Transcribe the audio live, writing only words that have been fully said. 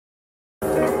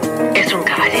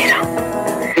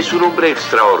Es un hombre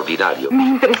extraordinario. Me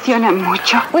impresiona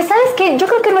mucho. Pues sabes que yo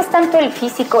creo que no es tanto el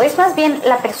físico, es más bien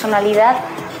la personalidad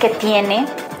que tiene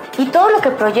y todo lo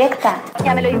que proyecta.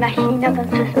 Ya me lo imagino con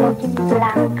su smoking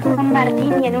blanco, un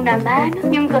martini en una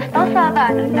mano y un costoso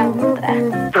habano en la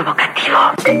otra. Provocativo.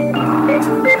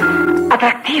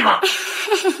 Atractivo.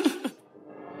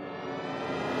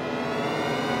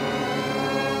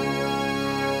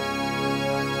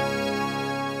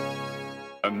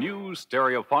 A new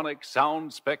stereophonic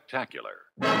sound spectacular.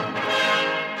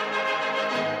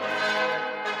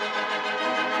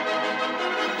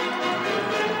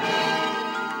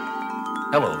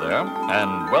 Hello there,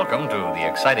 and welcome to the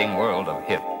exciting world of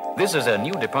hip. This is a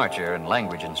new departure in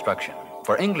language instruction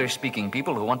for English-speaking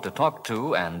people who want to talk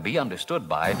to and be understood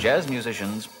by jazz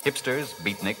musicians, hipsters,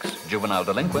 beatniks, juvenile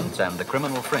delinquents, and the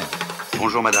criminal fringe.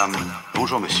 Bonjour madame,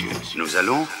 bonjour monsieur. Nous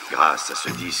allons, grâce à ce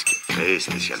disque créé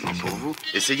spécialement pour vous,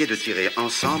 essayer de tirer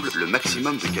ensemble le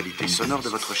maximum de qualité sonore de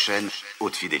votre chaîne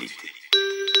haute fidélité.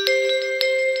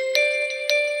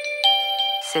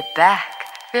 Sit back,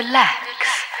 relax,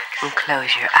 and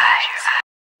close your eyes.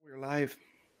 We're live.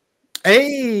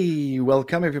 Hey,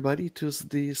 welcome everybody to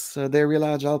this The Real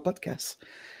Agile Podcast.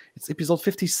 It's episode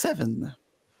 57.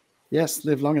 Yes,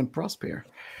 live long and prosper.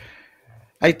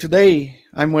 Hey, today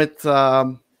I'm with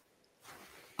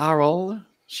Harold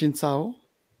Shinsao.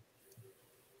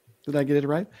 Did I get it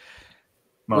right?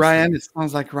 Mostly. Ryan, it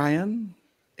sounds like Ryan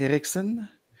Erickson.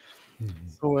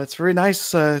 So it's very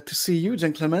nice to see you,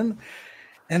 gentlemen.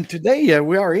 And today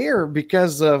we are here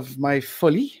because of my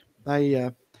folly.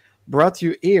 I brought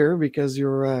you here because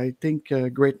you're, I think,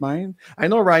 a great mind. I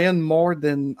know Ryan more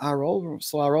than Harold.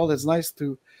 So Harold, it's nice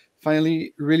to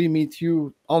finally really meet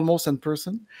you almost in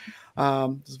person.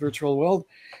 This virtual world.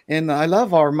 And I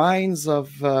love our minds of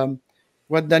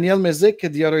what Daniel Mezick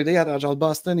the other day at Agile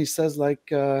Boston, he says like,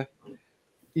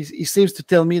 he seems to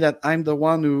tell me that I'm the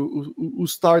one who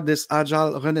started this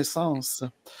Agile Renaissance.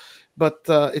 But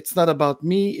it's not about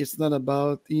me. It's not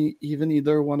about even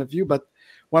either one of you. But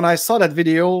when I saw that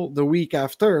video the week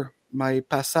after my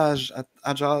passage at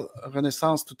Agile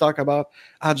Renaissance to talk about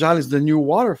Agile is the new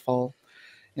waterfall,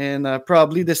 and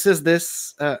probably this is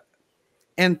this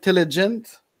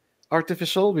intelligent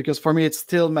artificial, because for me it's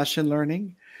still machine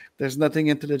learning. There's nothing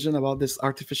intelligent about this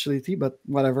artificiality, but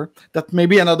whatever. That may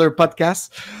be another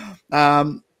podcast.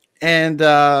 But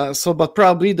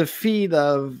probably the feed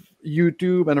of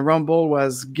YouTube and Rumble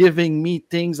was giving me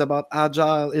things about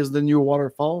Agile is the new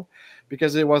waterfall,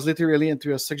 because it was literally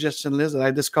into a suggestion list that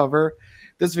I discovered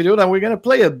this video that we're going to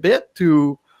play a bit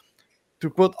to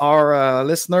put our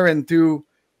listener into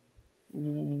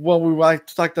what we like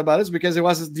to talk about, is because it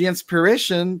was the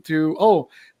inspiration to, oh,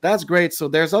 that's great. So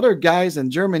there's other guys in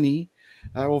Germany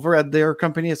over at their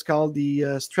company. It's called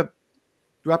the Strip.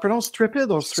 Do I pronounce Striped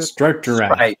or Striped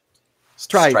Giraffe?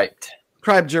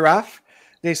 Striped Giraffe.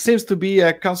 There seems to be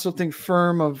a consulting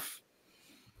firm of,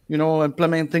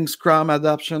 implementing Scrum,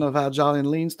 adoption of Agile and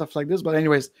Lean, stuff like this. But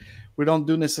anyways, we don't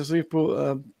do necessarily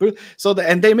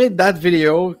and they made that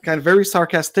video, kind of very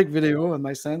sarcastic video in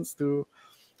my sense, to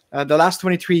the last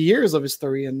 23 years of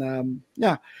history. And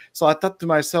so I thought to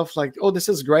myself, like, oh, this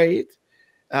is great.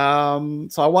 So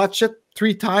I watched it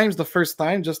 3 times the first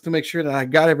time just to make sure that I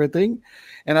got everything.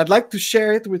 And I'd like to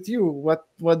share it with you.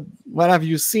 What have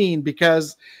you seen?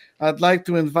 Because I'd like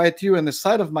to invite you on the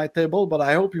side of my table, but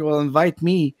I hope you will invite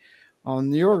me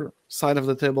on your side of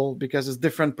the table, because it's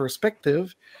different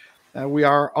perspective. We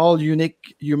are all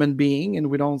unique human beings, and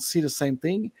we don't see the same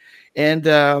thing. And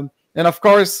of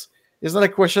course, it's not a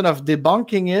question of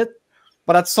debunking it,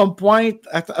 but at some point,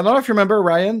 I don't know if you remember,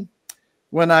 Ryan,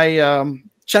 when I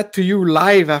chat to you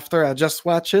live after I just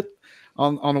watched it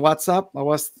on WhatsApp, I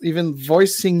was even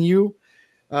voicing you.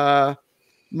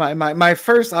 My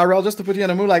first RL, just to put you in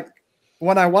the mood, like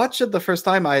when I watched it the first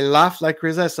time, I laughed like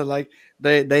crazy. I said, like,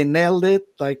 they nailed it,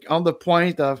 like on the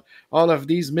point of all of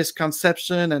these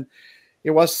misconceptions. And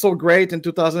it was so great in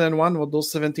 2001 with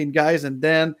those 17 guys. And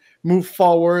then move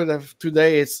forward of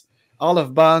today, it's all a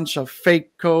bunch of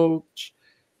fake coach,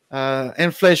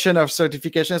 inflation of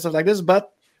certification, and stuff like this.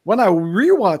 But when I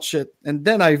rewatch it and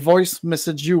then I voice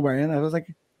message you, Ryan, I was like,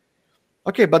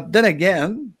 okay, but then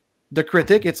again, the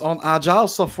critic, it's on Agile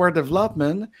software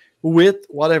development with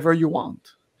whatever you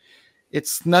want.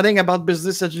 It's nothing about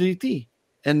business agility.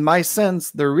 In my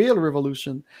sense, the real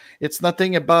revolution, it's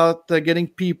nothing about getting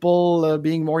people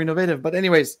being more innovative. But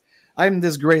anyways, I'm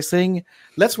disgracing.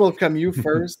 Let's welcome you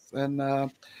first. And I'd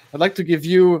like to give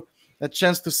you a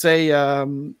chance to say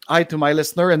hi to my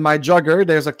listener and my jogger.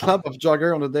 There's a club of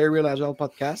jogger on the The Real Agile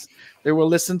Podcast. They will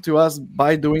listen to us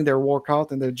by doing their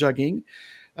workout and their jogging.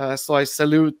 So I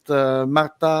salute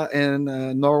Marta in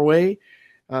Norway,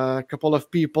 a couple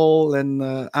of people in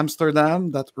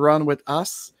Amsterdam that run with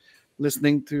us,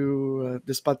 listening to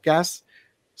this podcast.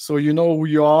 So you know who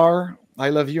you are. I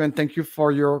love you and thank you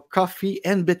for your coffee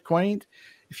and Bitcoin.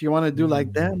 If you want to do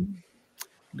like them,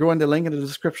 go in the link in the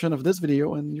description of this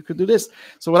video and you could do this.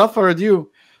 So without further ado,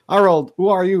 Harold, who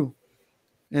are you?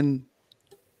 And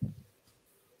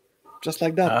just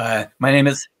like that. My name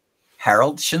is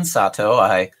Harold Shinsato.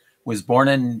 I was born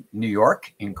in New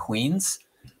York, in Queens.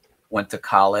 Went to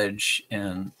college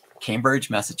in Cambridge,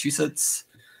 Massachusetts,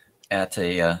 at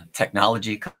a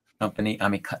technology company. I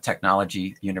mean,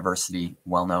 technology university,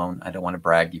 well known. I don't want to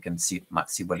brag. You can see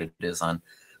what it is on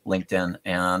LinkedIn.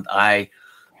 And I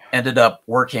ended up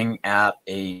working at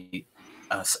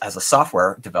as a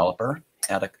software developer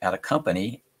at a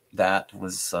company that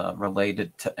was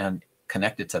related to and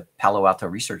connected to Palo Alto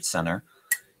Research Center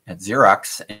at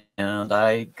Xerox, and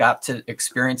I got to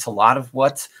experience a lot of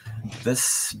what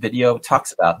this video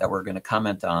talks about that we're going to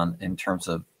comment on in terms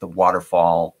of the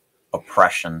waterfall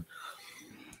oppression.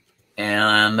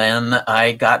 And then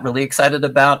I got really excited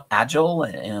about Agile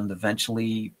and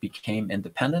eventually became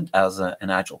independent as an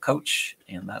Agile coach.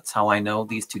 And that's how I know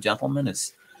these two gentlemen,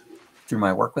 is through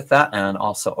my work with that, and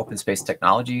also open space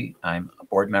technology. I'm a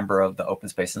board member of the Open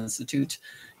Space Institute,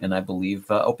 and I believe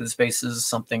open space is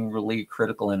something really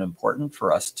critical and important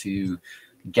for us to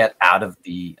get out of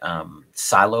the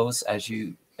silos,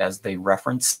 as they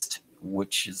referenced,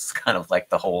 which is kind of like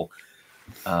the whole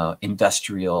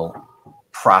industrial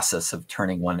process of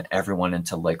turning everyone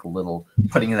into like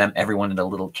everyone into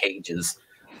little cages.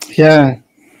 Yeah,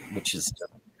 which is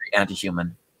very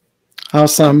anti-human.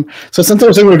 Awesome. So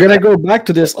sometimes we're gonna go back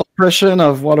to this oppression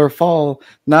of waterfall.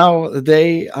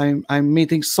 Nowadays, I'm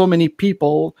meeting so many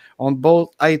people on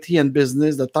both IT and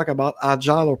business that talk about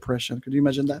agile oppression. Could you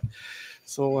imagine that?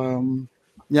 So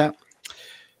yeah.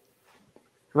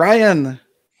 Ryan,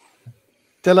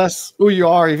 tell us who you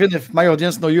are, even if my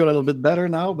audience know you a little bit better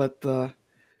now, but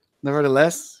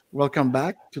nevertheless, welcome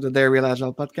back to the Real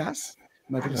Agile podcast.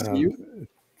 Nice to see you.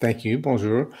 Thank you.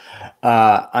 Bonjour.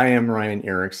 I am Ryan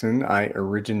Erickson. I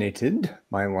originated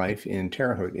my life in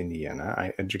Terre Haute, Indiana.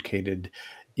 I educated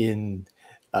in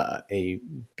a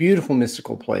beautiful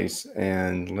mystical place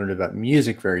and learned about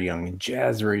music very young and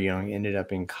jazz very young. Ended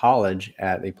up in college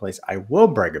at a place I will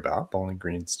brag about, Bowling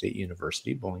Green State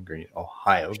University, Bowling Green,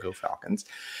 Ohio. Go Falcons.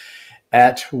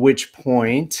 At which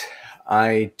point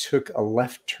I took a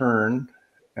left turn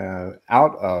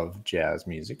out of jazz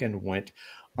music and went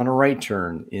on a right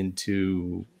turn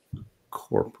into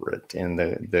corporate and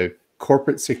the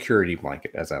corporate security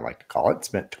blanket, as I like to call it.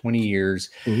 Spent 20 years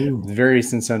with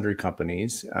various and sundry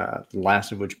companies, the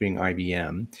last of which being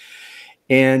IBM.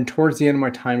 And towards the end of my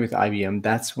time with IBM,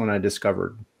 that's when I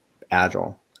discovered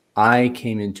Agile. I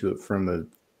came into it from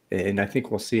and I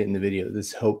think we'll see it in the video,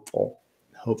 this hopeful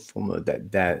mode,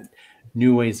 that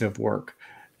new ways of work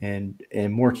and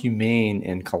more humane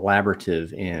and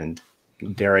collaborative and,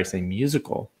 dare I say,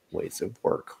 musical ways of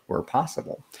work were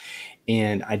possible.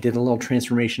 And I did a little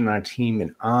transformation on a team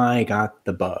and I got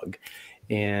the bug.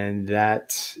 And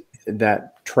that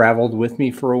traveled with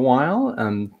me for a while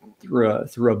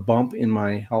through a bump in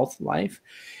my health life.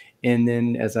 And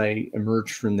then as I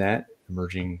emerged from that,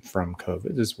 emerging from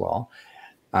COVID as well,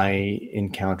 I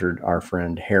encountered our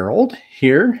friend Harold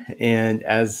here. And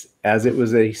as it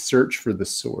was a search for the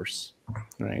source,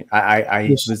 right? I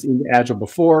was in Agile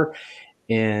before.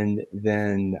 And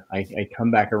then I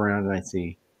come back around and I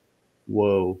see,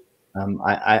 whoa,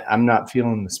 I'm not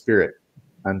feeling the spirit.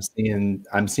 I'm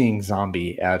seeing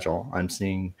zombie Agile. I'm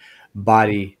seeing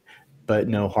body, but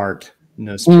no heart,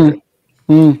 no spirit.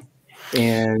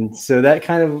 And so that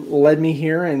kind of led me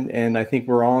here. And I think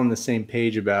we're all on the same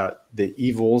page about the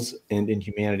evils and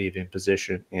inhumanity of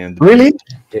imposition and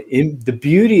the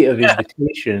beauty of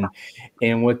invitation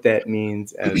and what that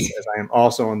means. As I am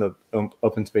also on the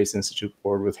Open Space Institute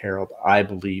board with Harold, I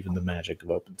believe in the magic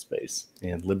of open space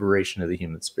and liberation of the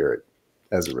human spirit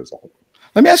as a result.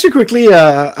 Let me ask you quickly,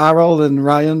 Harold and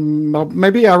Ryan,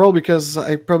 maybe Harold, because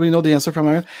I probably know the answer from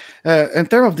Ryan. In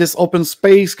terms of this open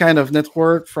space kind of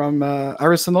network from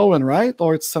Harrison Owen, right?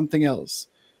 Or it's something else?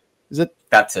 Is it?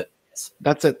 That's it.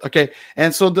 That's it. Okay.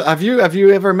 And so have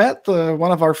you ever met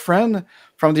one of our friends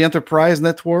from the Enterprise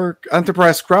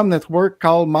Scrum Network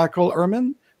called Michael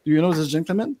Ehrman? Do you know this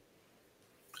gentleman?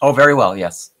 Oh, very well.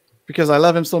 Yes. Because I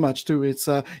love him so much too. It's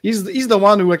he's the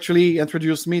one who actually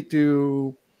introduced me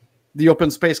to the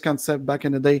open space concept back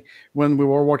in the day when we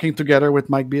were working together with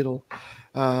Mike Beadle.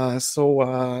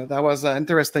 So that was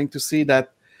interesting to see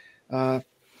that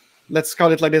let's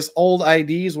call it like this, old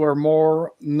IDs were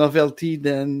more novelty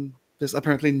than this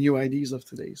apparently new IDs of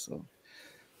today. So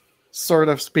sort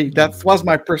of speak. That was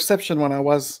my perception when I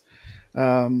was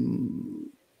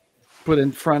put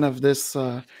in front of this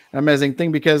amazing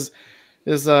thing, because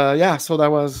is so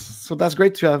that's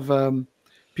great to have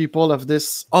people of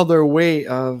this other way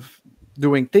of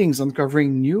doing things,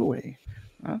 uncovering new way.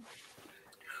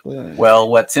 Well,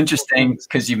 what's interesting,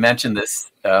 because you mentioned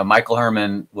this, Michael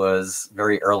Herman was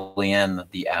very early in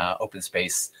the open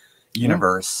space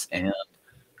universe, and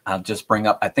I'll just bring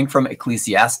up, I think from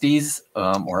Ecclesiastes,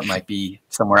 or it might be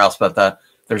somewhere else, but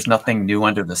there's nothing new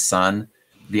under the sun.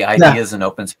 The ideas in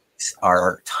open space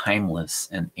are timeless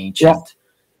and ancient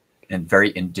and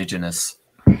very indigenous.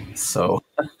 So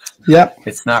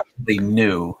it's not really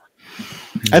new.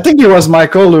 I think it was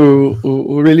Michael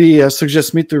who really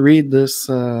suggested me to read this,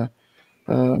 The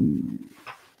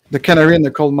Canary in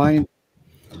the Coal Mine,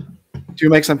 to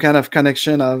make some kind of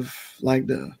connection of like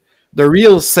the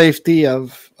real safety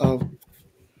of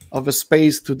a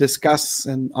space to discuss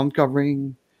and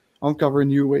uncover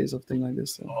new ways of things like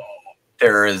this. So.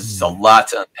 There is a lot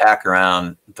to unpack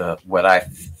around what I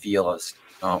feel is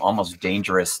almost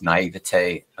dangerous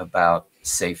naivete about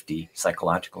safety,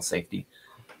 psychological safety.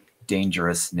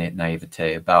 Dangerous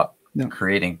naivete about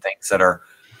creating things that are,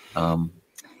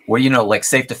 like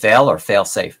safe to fail or fail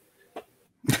safe.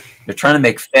 They're trying to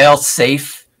make fail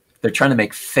safe. They're trying to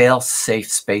make fail safe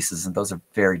spaces, and those are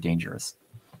very dangerous.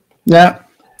 Yeah.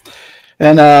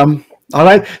 And all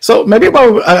right. So maybe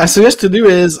what I suggest to do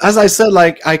is, as I said,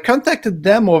 like I contacted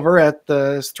them over at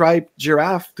Stripe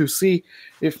Giraf to see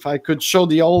if I could show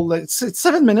the old. It's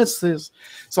 7 minutes.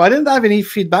 So I didn't have any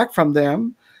feedback from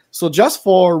them. So just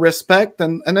for respect,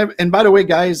 and by the way,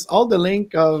 guys, all the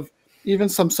link of even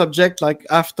some subject like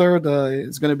after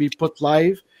it's going to be put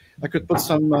live. I could put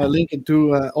some link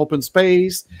into open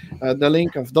space, the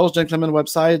link of those gentlemen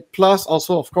website, plus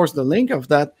also, of course, the link of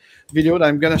that video that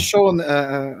I'm going to show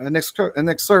an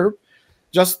excerpt,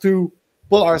 just to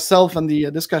pull ourselves in the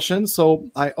discussion. So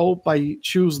I hope I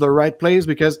choose the right place,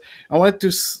 because I wanted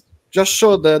to just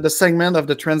show the segment of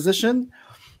the transition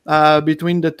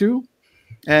between the two.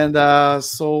 And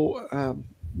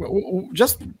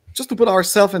just to put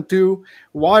ourselves into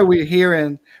why we're here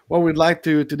and what we'd like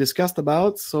to discuss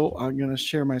about. So I'm going to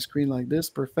share my screen like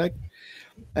this. Perfect.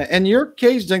 In your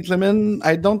case, gentlemen,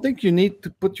 I don't think you need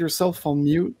to put yourself on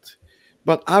mute,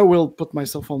 but I will put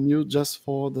myself on mute just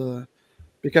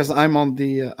because I'm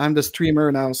the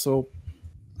streamer now. So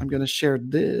I'm going to share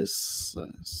this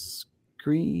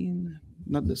screen,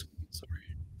 not this, sorry.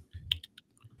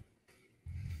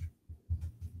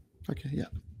 Okay, yeah.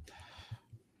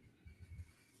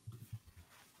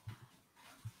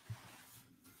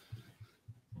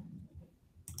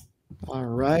 All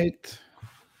right.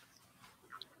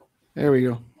 There we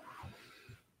go.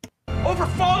 Over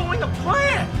following a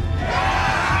plan.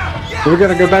 So we're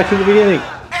going to go back to the beginning.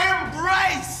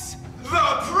 Embrace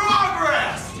the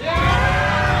progress.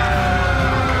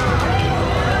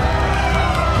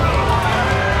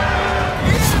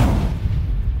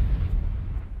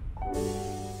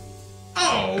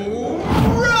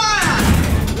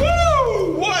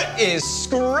 Is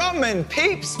scrumming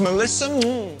peeps, Melissa?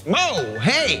 Mo,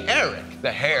 hey, Eric,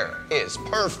 the hair is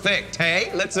perfect.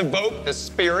 Hey, let's evoke the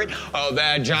spirit of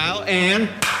Agile and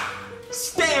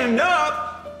stand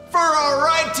up for our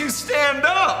right to stand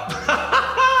up.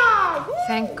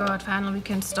 Thank God, finally we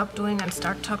can stop doing and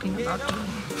start talking about doing.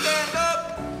 Stand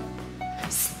up.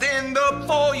 Stand up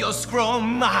for your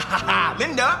scrum.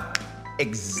 Linda,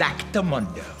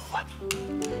 exactamundo.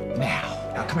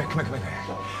 Now, come here.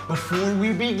 Before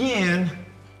we begin,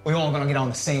 we're all gonna get on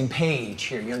the same page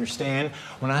here, you understand?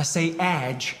 When I say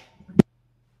edge,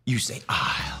 you say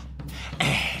aisle.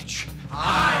 Edge.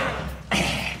 Aisle.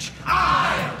 Edge.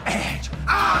 Aisle. Edge.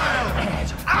 Aisle.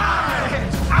 Edge.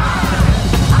 Aisle.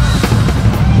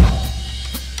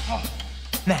 Aisle.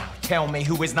 Now, tell me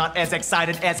who is not as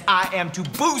excited as I am to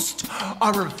boost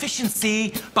our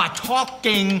efficiency by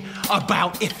talking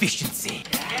about efficiency.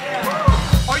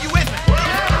 Yeah. Are you with me?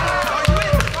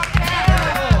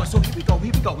 So here we go.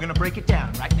 We're gonna break it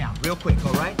down right now, real quick,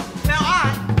 all right? Now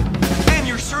I am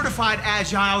your certified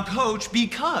Agile coach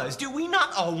because do we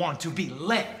not all want to be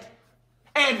led,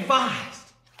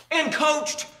 advised, and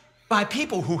coached by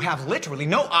people who have literally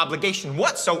no obligation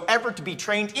whatsoever to be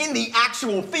trained in the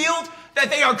actual field that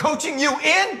they are coaching you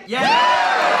in?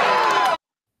 Yeah!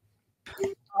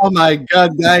 Oh my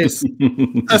God, guys.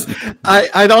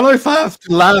 I don't know if I have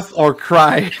to laugh or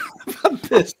cry about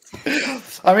this.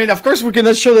 I mean, of course, we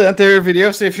cannot show the entire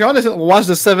video. So if you want to watch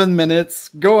the 7 minutes,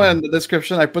 go in the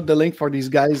description. I put the link for these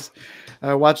guys.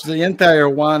 watch the entire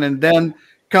one, and then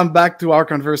come back to our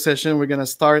conversation. We're gonna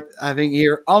start having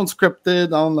here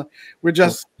unscripted. We're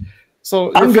just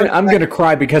so. I'm gonna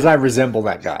cry because I resemble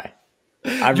that guy.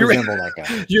 I resemble that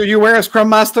guy. You wear a Scrum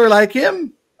Master like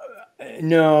him?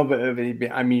 No, but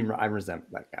I mean, I resemble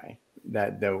that guy.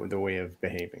 That the way of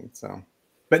behaving. So,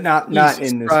 but not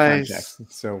in this context.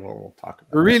 So we'll talk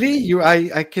about. Really,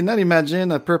 I cannot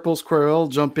imagine a purple squirrel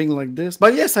jumping like this.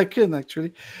 But yes, I can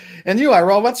actually. And you,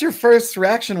 Ira, what's your first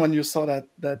reaction when you saw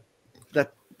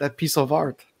that piece of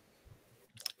art?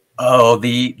 Oh,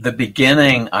 the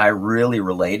beginning I really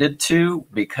related to,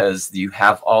 because you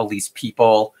have all these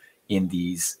people in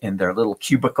their little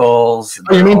cubicles.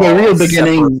 Oh, you mean the real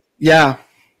beginning? Separate. Yeah,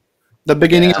 the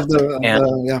beginning of the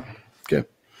yeah. Okay.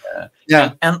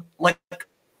 Yeah, and like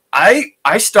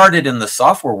I started in the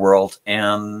software world,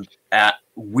 and at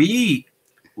the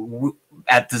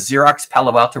Xerox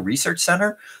Palo Alto Research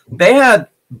Center, they had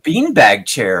beanbag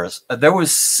chairs. There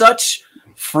was such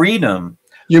freedom.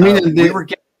 You mean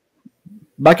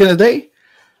back in the day?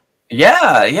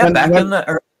 Yeah, in the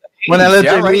 80s, when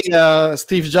allegedly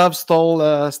Steve Jobs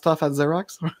stole stuff at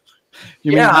Xerox.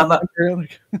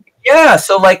 Yeah,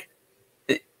 so like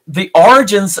the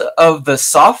origins of the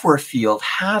software field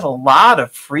had a lot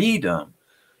of freedom.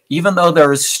 Even though there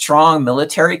was strong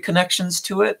military connections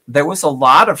to it, there was a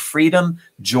lot of freedom,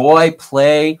 joy,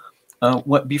 play.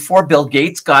 Before Bill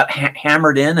Gates got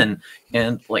hammered in,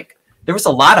 and like there was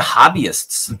a lot of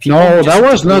hobbyists. No, that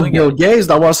was not Bill Gates.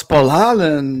 That was Paul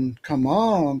Allen. Come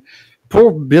on,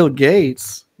 poor Bill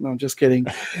Gates. No, I'm just kidding.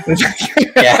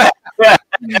 Yeah.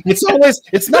 It's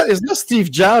not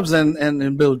Steve Jobs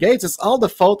and Bill Gates. It's all the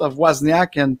fault of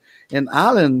Wozniak and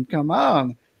Allen. Come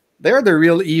on, they're the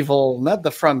real evil, not the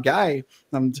front guy.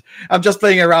 I'm just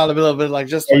playing around a little bit, like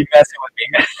just. Are you messing with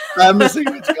me? I'm messing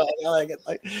with you. I like it.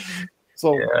 Like,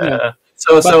 so yeah.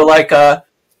 So like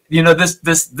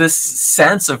this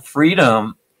sense of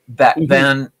freedom that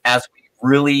then, as we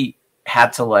really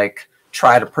had to like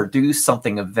try to produce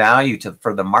something of value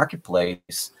for the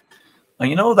marketplace.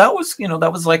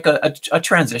 That was like a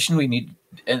transition we need,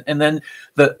 and then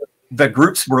the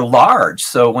groups were large.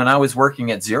 So when I was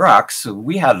working at Xerox,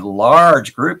 we had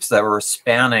large groups that were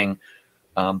spanning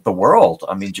the world.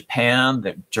 I mean,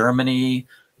 Japan, Germany.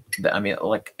 I mean,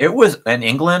 like it was in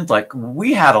England. Like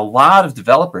we had a lot of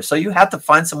developers, so you had to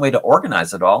find some way to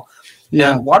organize it all.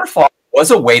 Yeah, and Waterfall was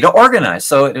a way to organize,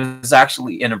 so it was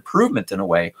actually an improvement in a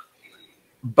way.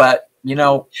 But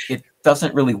it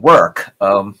doesn't really work.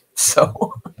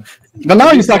 So, but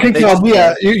now you're talking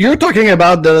you're talking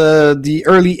about the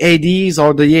early 80s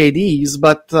or the 80s.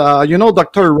 But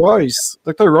Dr.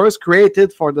 Royce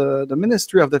created for the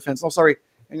Ministry of Defense. Oh, sorry,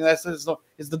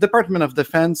 it's the Department of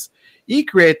Defense. He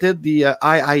created the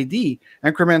IID,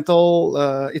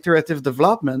 incremental iterative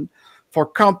development, for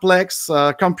complex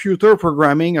computer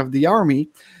programming of the Army.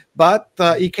 But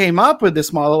he came up with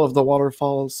this model of the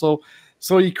waterfall.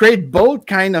 So he created both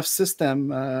kind of system,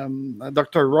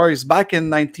 Dr. Royce, back in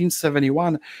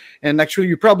 1971. And actually,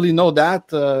 you probably know that,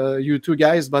 you two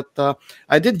guys, but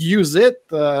I did use it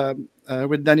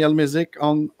with Daniel Mizik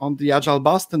on the Agile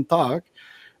Boston talk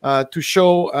to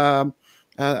show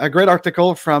a great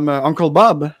article from Uncle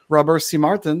Bob, Robert C.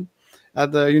 Martin,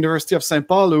 at the University of St.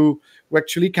 Paul, who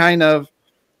actually kind of,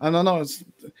 I don't know,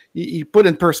 he put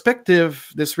in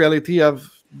perspective this reality of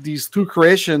these two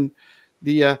creation.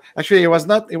 Actually,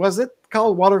 was it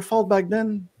called waterfall back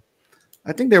then?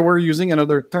 I think they were using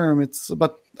another term.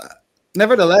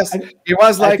 Nevertheless, it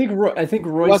was like I think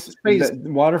Royce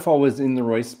waterfall was in the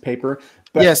Royce paper.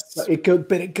 But yes, it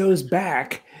goes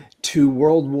back to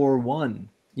World War I.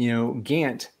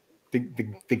 Gantt, the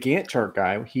Gantt chart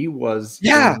guy. He was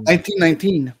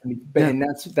 1919, and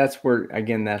that's where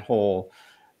again that whole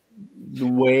the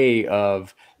way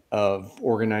of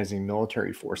organizing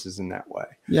military forces in that way.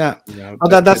 Yeah.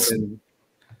 But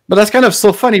that's kind of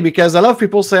so funny, because a lot of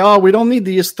people say, oh, we don't need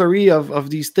the history of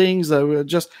these things.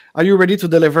 Just, are you ready to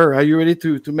deliver? Are you ready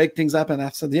to make things happen?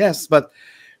 I've said yes, but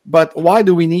why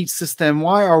do we need system?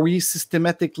 Why are we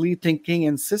systematically thinking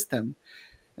in system?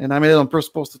 And I made it on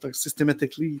purpose to talk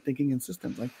systematically thinking in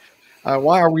systems. Like,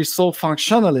 why are we so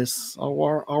functionalist,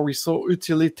 or are we so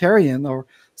utilitarian, or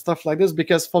stuff like this?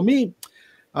 Because for me,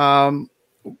 when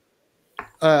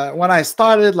I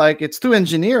started, like, it's two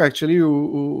engineers actually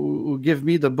who give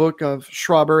me the book of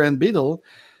Schreiber and Beadle,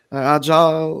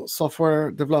 Agile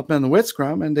Software Development with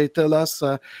Scrum, and they tell us,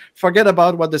 forget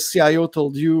about what the CIO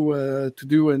told you to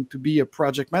do and to be a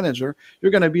project manager.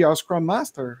 You're going to be our Scrum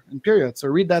Master, and period. So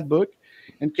read that book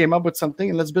and came up with something,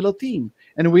 and let's build a team.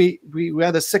 And we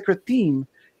had a secret team,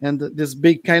 and this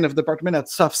big kind of department at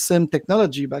Soft Sim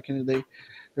Technology back in the day.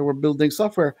 they were building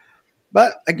software.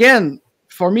 But again,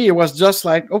 for me, it was just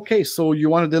like, okay, so you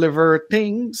want to deliver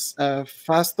things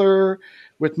faster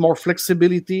with more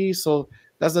flexibility. So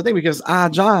that's the thing, because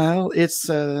agile, it's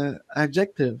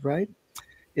adjective, right?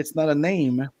 It's not a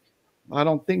name. I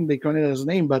don't think they call it as a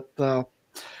name, but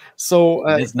so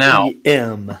it is now.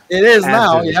 M. It is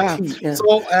now, yeah.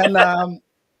 So and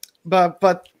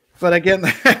but again,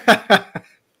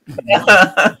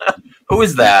 who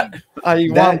is that?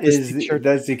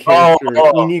 That's the character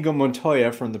Inigo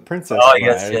Montoya from The Princess Bride.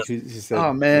 Yes. Who said,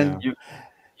 oh man,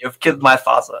 you've killed my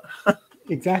father.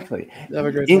 Exactly.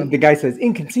 The guy says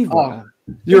inconceivable. Oh,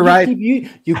 you're right.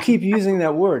 You keep using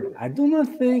that word. I do not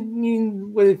think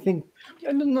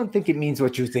I do not think it means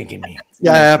what you think it means.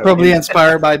 Yeah, probably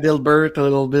inspired by Dilbert a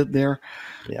little bit there.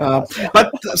 Yeah,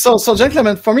 but so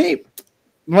gentlemen, for me,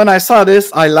 when I saw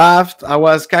this, I laughed. I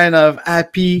was kind of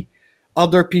happy.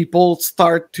 Other people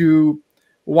start to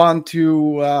want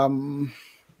to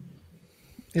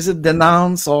is it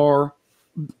denounce or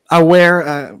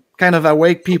aware, kind of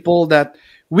awake people that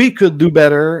we could do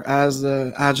better as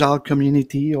an agile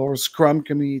community or Scrum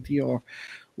community or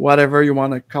whatever you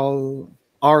want to call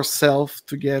ourselves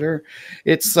together.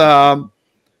 It's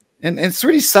and it's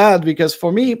really sad, because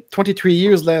for me, 23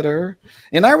 years later,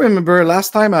 and I remember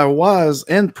last time I was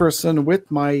in person with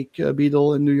Mike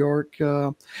Beadle in New York,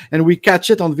 and we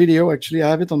catch it on video. Actually, I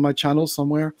have it on my channel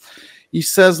somewhere. He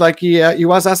says, like, he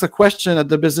was asked a question at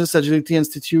the Business Agility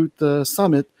Institute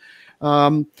Summit.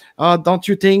 Don't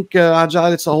you think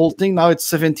Agile, it's a whole thing? Now it's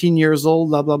 17 years old,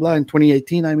 blah, blah, blah, in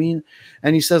 2018, I mean.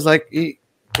 And he says, like,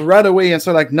 right away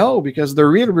answer, like, no, because the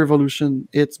real revolution,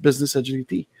 it's business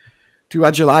agility. To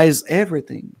agilize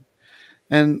everything.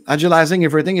 And agilizing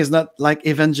everything is not like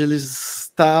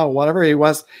evangelista or whatever. He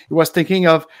was thinking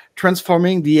of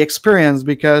transforming the experience,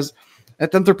 because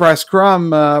at Enterprise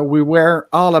Scrum, we were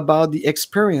all about the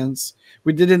experience.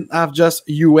 We didn't have just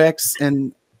UX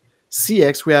and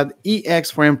CX. We had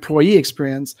EX for employee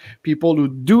experience, people who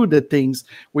do the things.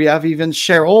 We have even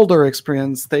shareholder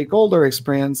experience, stakeholder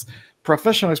experience,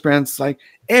 professional experience. Like,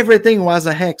 everything was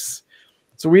a hex.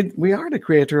 So we are the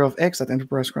creator of X at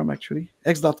Enterprise Scrum, actually.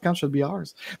 X.com should be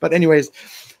ours. But anyways,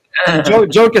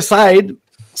 joke aside,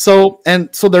 so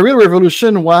the real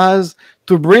revolution was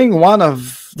to bring one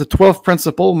of the 12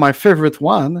 principles, my favorite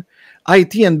one,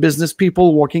 IT and business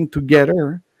people working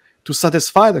together to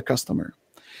satisfy the customer.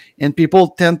 And people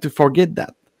tend to forget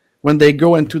that when they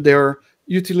go into their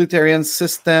utilitarian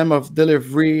system of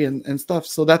delivery and stuff.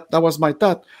 So that was my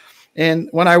thought. And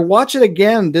when I watch it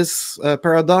again, this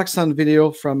Paradoxon video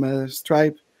from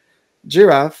Stripe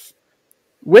Giraf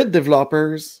with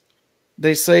developers,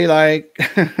 they say, like,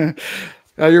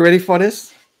 are you ready for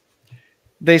this?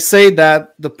 They say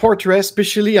that the portrait,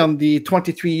 especially on the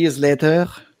 23 years later,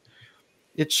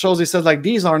 it shows, it says, like,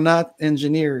 these are not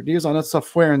engineers, these are not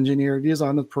software engineers, these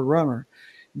are not programmers.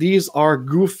 These are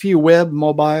goofy web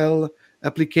mobile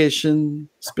application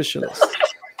specialists.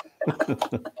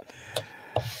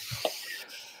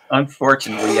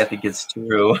 Unfortunately, I think it's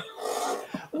true.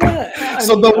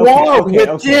 So the war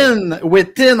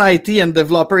within IT and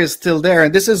developer is still there.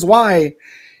 And this is why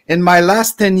in my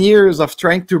last 10 years of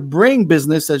trying to bring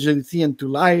business agility into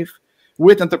life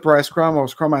with Enterprise Scrum or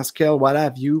Scrum at Scale, what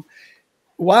have you,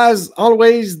 was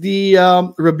always the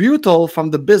rebuttal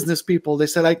from the business people. They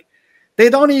say, like, they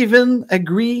don't even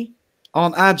agree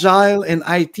on Agile and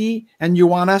IT, and you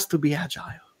want us to be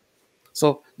Agile.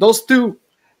 So those two,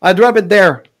 I drop it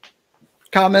there.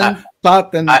 Comment,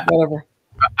 thought, and whatever.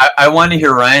 I want to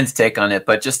hear Ryan's take on it,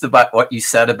 but just about what you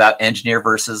said about engineer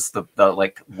versus the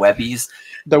like webbies.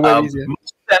 The webbies, yeah.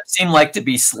 Most of them seem like to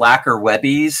be slacker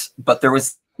webbies, but there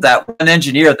was that one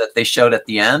engineer that they showed at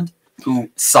the end who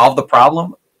solved the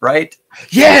problem, right?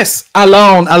 Yes,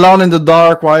 alone in the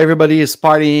dark while everybody is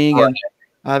partying and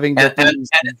having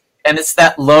and it's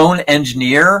that lone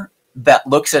engineer that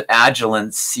looks at Agile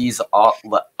and sees all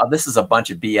this is a bunch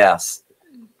of BS.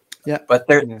 Yeah, but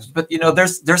you know,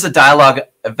 there's a dialogue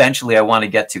eventually I want to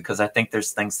get to, because I think there's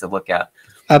things to look at.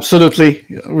 Absolutely,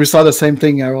 we saw the same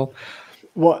thing, Errol.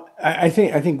 Well, I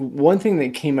think one thing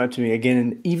that came up to me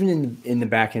again, even in the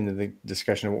back end of the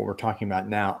discussion of what we're talking about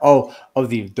now,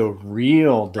 the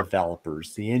real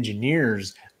developers, the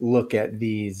engineers look at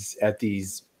these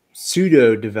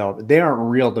pseudo developers. They aren't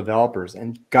real developers,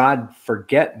 and God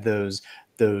forget those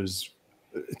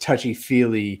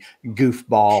touchy-feely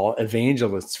goofball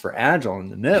evangelists for Agile in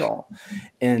the middle.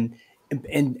 And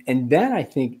that, I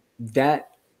think, that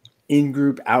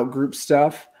in-group, out-group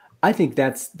stuff, I think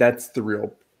that's the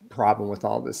real problem with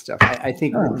all this stuff. I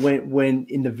think when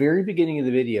in the very beginning of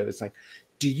the video, it's like,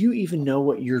 do you even know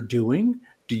what you're doing?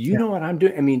 Do you know what I'm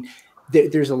doing? I mean,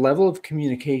 there's a level of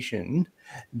communication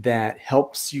that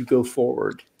helps you go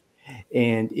forward.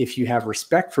 And if you have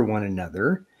respect for one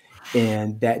another,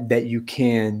 and that you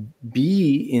can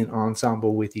be in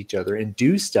ensemble with each other and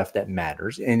do stuff that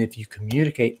matters, and if you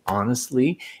communicate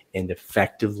honestly and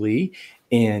effectively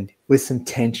and with some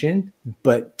tension,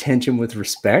 but tension with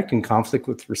respect and conflict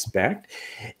with respect,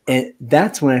 and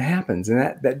that's when it happens. And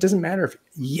that doesn't matter if,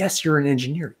 yes, you're an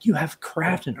engineer, you have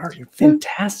craft and art, you're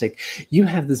fantastic, you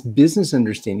have this business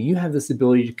understanding, you have this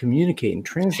ability to communicate and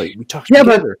translate, we talk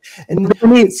together.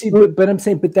 But I'm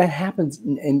saying, but that happens,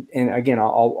 and again,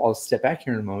 I'll step back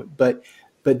here in a moment, but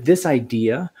this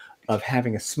idea of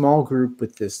having a small group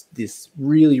with this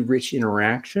really rich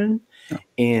interaction,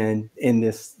 and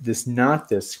this not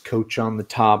this coach on the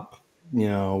top,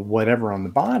 whatever on the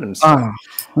bottom.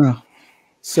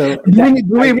 So we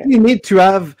really need to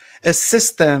have a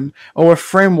system or a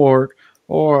framework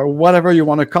or whatever you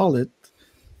want to call it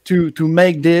to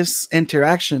make this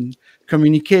interaction,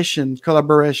 communication,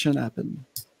 collaboration happen.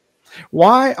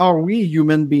 Why are we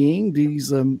human beings,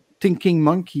 these thinking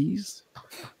monkeys,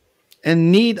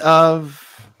 in need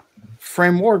of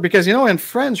framework? Because in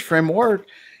French, framework,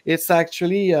 it's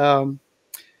actually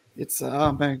it's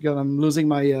oh my god, I'm losing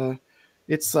my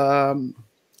it's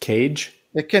cage.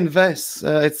 A canvas.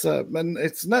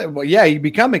 It's not. Well, yeah, you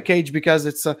become a cage because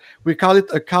it's we call it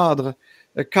a cadre.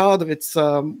 A cadre. It's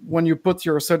when you put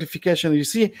your certification. You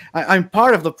see, I'm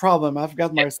part of the problem. I've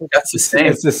got my. That's the same.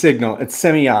 It's a signal. It's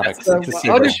semiotics.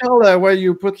 How do you call where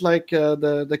you put like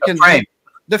the frame?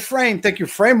 The frame. Thank you.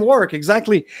 Framework.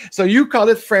 Exactly. So you call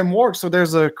it framework. So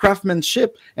there's a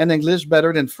craftsmanship in English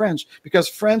better than French, because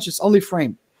French is only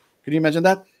frame. Can you imagine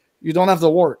that? You don't have the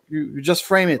work. You just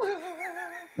frame it.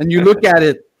 And you look at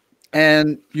it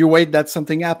and you wait that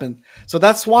something happened. So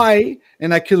that's why,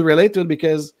 and I could relate to it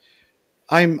because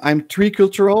I'm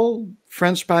tricultural,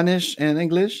 French, Spanish, and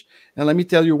English. And let me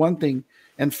tell you one thing.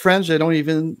 In French,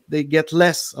 they get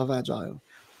less of Agile.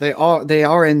 They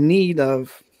are in need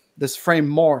of this frame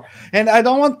more. And I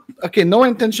don't want, no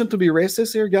intention to be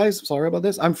racist here, guys. Sorry about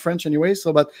this. I'm French anyway.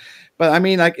 So, but I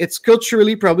mean, like, it's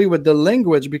culturally probably with the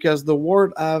language, because the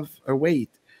word have a weight.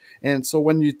 And so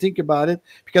when you think about it,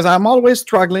 because I'm always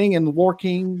struggling and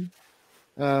working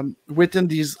within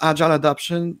these Agile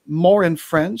adoption, more in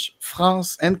French,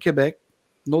 France and Quebec,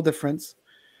 no difference.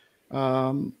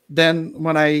 Then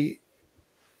when I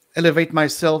elevate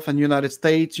myself in United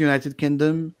States, United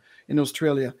Kingdom, in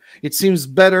Australia, it seems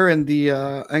better in the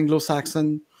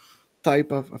Anglo-Saxon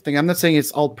type of thing. I'm not saying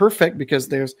it's all perfect, because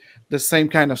there's the same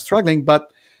kind of struggling,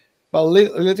 but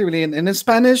literally, and in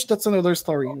Spanish, that's another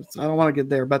story. I don't want to get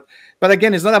there, but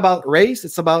again, it's not about race.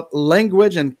 It's about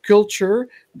language and culture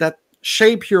that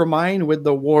shape your mind with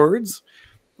the words.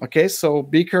 Okay, so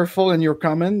be careful in your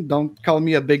comment. Don't call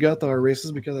me a bigot or a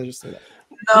racist because I just said that.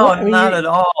 No, not at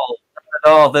all. Not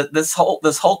at all. This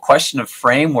whole question of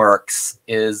frameworks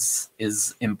is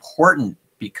important,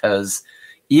 because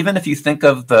even if you think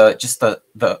of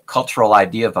the cultural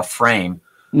idea of a frame.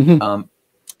 Mm-hmm.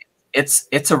 It's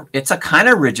a kind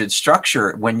of rigid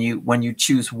structure when you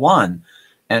choose one,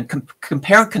 and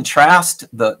compare and contrast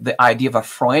the idea of a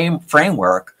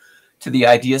framework to the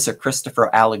ideas of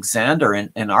Christopher Alexander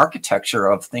in architecture,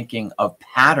 of thinking of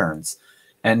patterns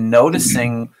and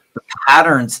noticing the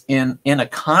patterns in a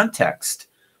context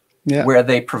where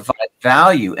they provide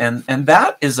value, and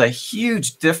that is a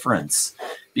huge difference,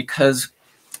 because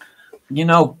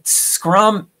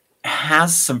Scrum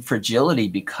has some fragility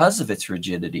because of its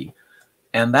rigidity.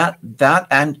 And that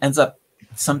ends up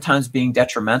sometimes being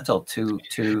detrimental to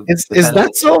is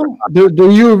that so?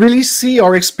 Do you really see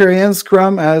or experience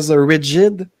Scrum as a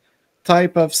rigid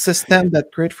type of system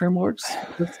that create frameworks?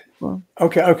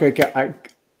 Okay.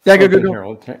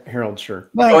 Go. Harold, sure.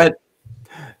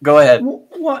 Go ahead.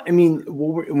 Well, I mean,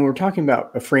 when we're talking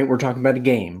about a frame, we're talking about a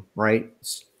game, right?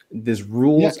 There's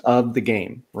rules of the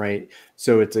game, right?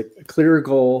 So it's a clear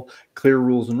goal, clear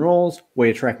rules and roles, way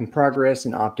of tracking progress,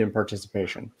 and opt-in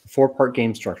participation. 4-part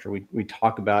game structure we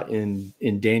talk about in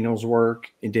Daniel's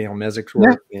work, in Daniel Mezik's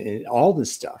work, in all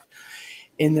this stuff.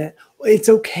 And that it's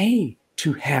okay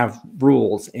to have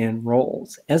rules and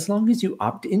roles as long as you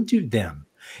opt into them.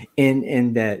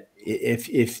 And that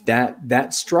if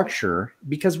that structure,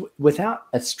 because without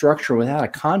a structure, without a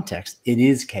context, it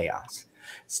is chaos.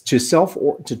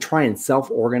 To try and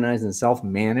self-organize and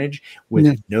self-manage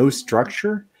with no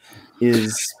structure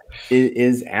is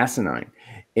asinine.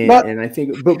 And I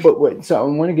think, so I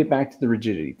want to get back to the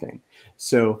rigidity thing.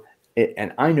 So,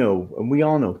 and I know, and we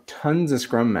all know, tons of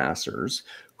Scrum Masters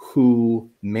who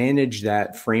manage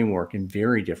that framework in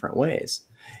very different ways.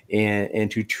 and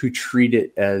to treat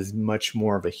it as much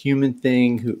more of a human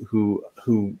thing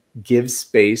who gives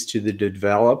space to the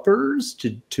developers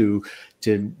to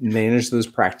manage those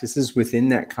practices within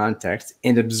that context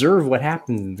and observe what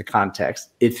happens in the context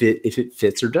if it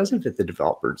fits or doesn't fit the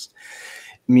developers.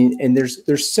 I mean, and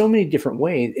there's so many different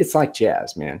ways. It's like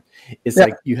jazz, man. It's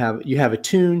like you have a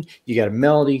tune, you got a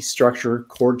melody, structure,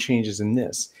 chord changes in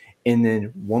this. And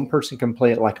then one person can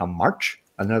play it like a march,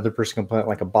 another person can play it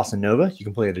like a bossa nova, you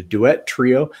can play it a duet,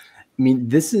 trio. I mean,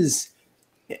 this is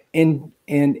and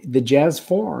the jazz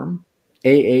form,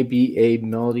 A,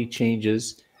 melody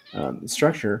changes,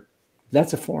 structure,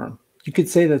 that's a form. You could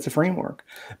say that's a framework,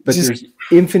 but there's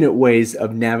infinite ways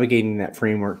of navigating that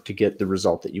framework to get the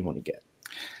result that you want to get.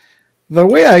 The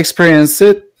way I experience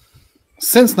it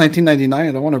since 1999,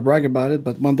 I don't want to brag about it,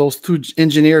 but when those two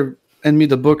engineers and me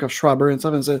the book of Schwaber and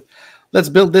stuff and said, let's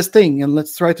build this thing and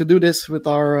let's try to do this with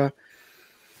our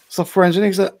software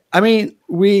engineering. So, I mean,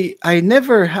 I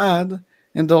never had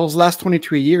in those last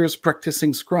 23 years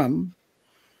practicing Scrum.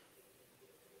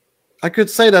 I could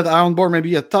say that I onboard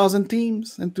maybe 1,000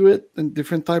 teams into it in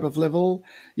different type of level,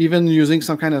 even using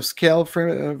some kind of scale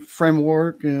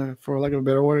framework, for lack of a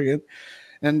better word again.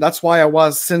 And that's why I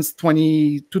was, since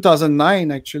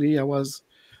 2009, actually, I was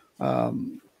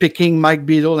picking Mike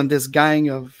Beadle and this gang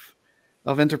of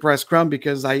Enterprise Scrum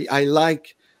because I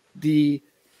like the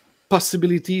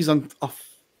possibilities of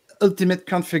ultimate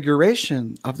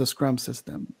configuration of the Scrum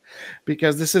system.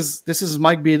 Because this is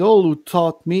Mike Beadle who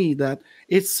taught me that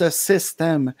it's a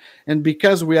system. And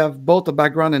because we have both a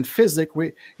background in physics,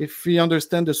 if we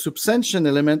understand the substantial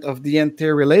element of the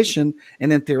interrelation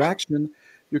and interaction,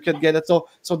 you could get it.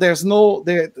 So there's no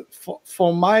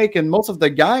for Mike and most of the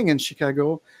gang in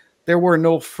Chicago, there were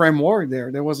no framework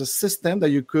there. There was a system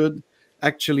that you could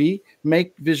actually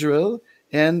make visual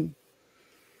and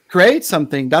create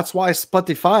something. That's why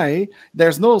Spotify,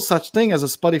 there's no such thing as a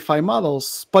Spotify model.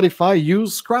 Spotify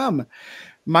use Scrum.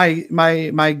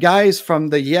 My guys from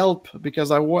the Yelp, because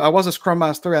I was a Scrum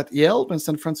Master at Yelp in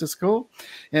San Francisco,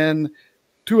 and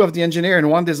two of the engineer and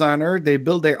one designer, they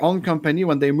built their own company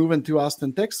when they moved into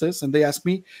Austin, Texas, and they asked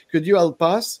me, could you help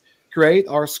us create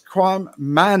our Scrum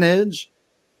manage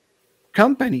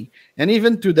company? And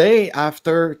even today,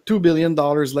 after $2 billion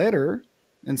later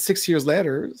and 6 years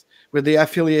later, with the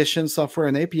affiliation software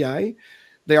and API,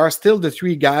 they are still the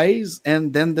three guys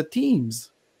and then the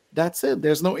teams. That's it.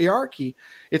 There's no hierarchy.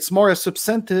 It's more a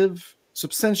substantial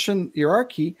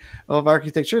hierarchy of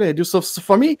architecture they do. So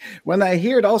for me, when I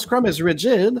hear all Scrum is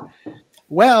rigid,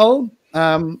 well,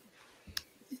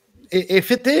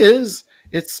 if it is,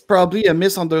 it's probably a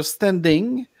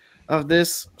misunderstanding of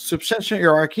this substantial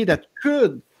hierarchy that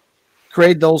could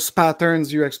create those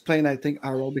patterns you explained, I think,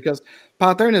 Harold, because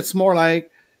pattern, it's more like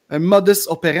a modus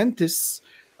operandis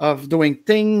of doing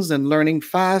things and learning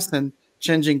fast and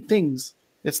changing things.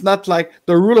 It's not like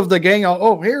the rule of the game.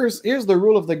 Oh, here's the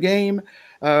rule of the game.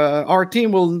 Our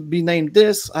team will be named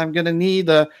this. I'm gonna need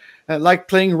like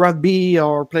playing rugby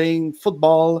or playing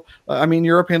football.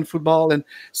 European football, and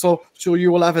so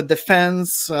you will have a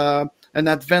defense, an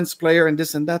advanced player, and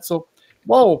this and that. So,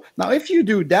 whoa! Now, if you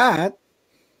do that,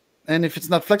 and if it's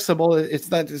not flexible, it's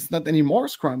not anymore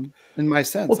Scrum in my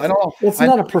sense. Well, I don't know. It's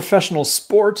not a professional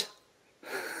sport.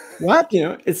 What?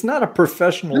 It's not a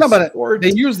professional sport. They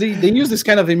use this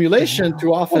kind of emulation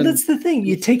too often. Well, that's the thing.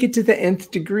 You take it to the nth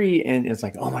degree, and it's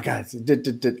like, oh my god!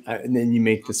 And then you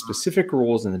make the specific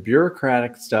rules and the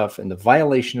bureaucratic stuff and the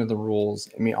violation of the rules.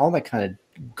 I mean, all that kind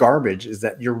of garbage is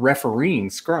that you're refereeing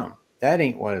Scrum. That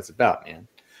ain't what it's about, man.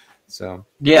 So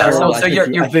yeah. So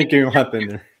I think you'll happen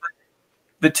there.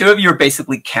 The two of you are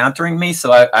basically countering me,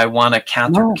 so I want to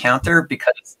counter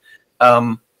because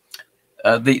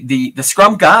the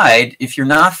Scrum guide, if you're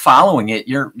not following it,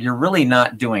 you're really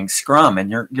not doing Scrum, and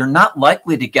you're not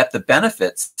likely to get the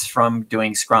benefits from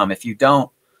doing Scrum if you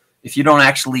don't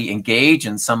actually engage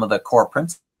in some of the core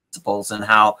principles and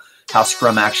how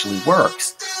Scrum actually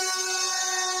works.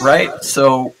 Right?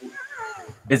 So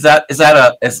is that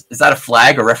a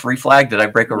flag, a referee flag? Did I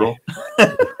break a rule?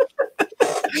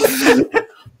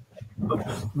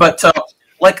 But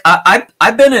like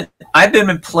I've been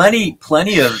in plenty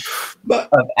of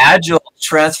agile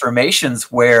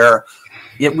transformations where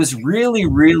it was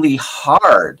really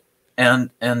hard,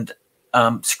 and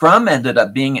Scrum ended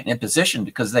up being an imposition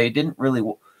because they didn't really.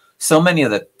 So many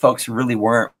of the folks really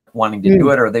weren't wanting to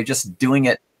do it, or they're just doing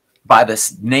it by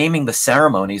this naming the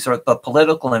ceremonies, or the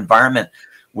political environment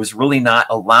was really not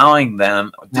allowing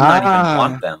them, did not even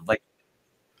want them. Like,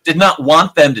 did not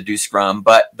want them to do Scrum,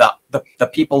 but the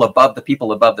people above the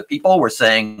people above the people were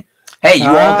saying, hey, you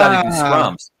all got to do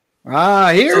Scrums.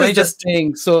 Here's the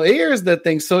thing. So here's the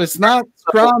thing. So it's not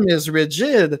Scrum is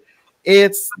rigid.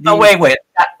 It's wait.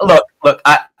 Look.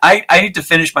 I need to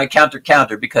finish my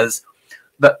counter because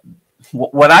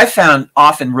what I found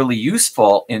often really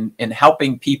useful in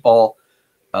helping people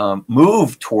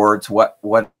move towards what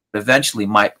eventually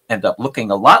might end up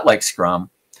looking a lot like Scrum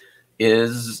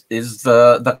is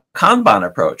the Kanban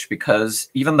approach, because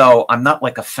even though I'm not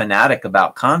like a fanatic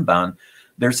about Kanban,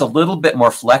 there's a little bit more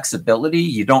flexibility.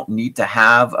 You don't need to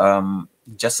have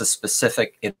just a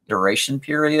specific iteration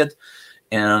period,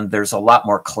 and there's a lot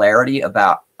more clarity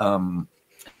about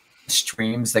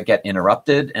streams that get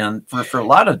interrupted. And for a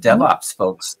lot of DevOps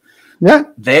folks,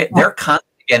 they're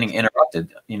constantly getting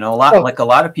interrupted. You know, like a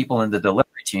lot of people in the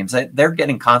delivery teams, they're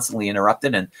getting constantly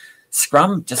interrupted, and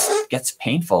Scrum just gets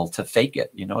painful to fake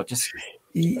it. You know, it just.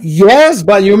 Yes,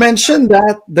 but you mentioned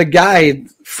that the guide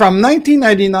from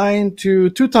 1999 to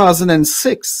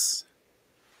 2006,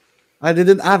 I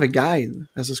didn't have a guide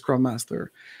as a Scrum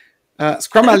Master.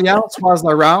 Scrum Alliance was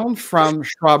around from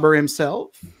Schraber himself.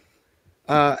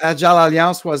 Agile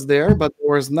Alliance was there, but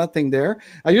there was nothing there.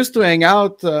 I used to hang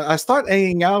out. I started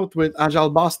hanging out with Agile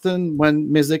Boston when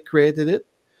Mizik created it,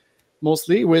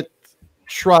 mostly with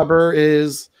Schraber,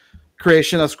 his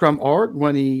creation of Scrum Org,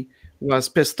 when he was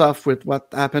pissed off with what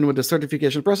happened with the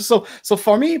certification process. So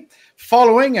for me,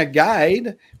 following a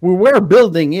guide, we were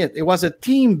building it. It was a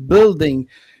team building.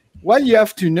 What you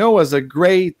have to know as a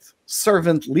great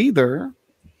servant leader,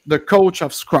 the coach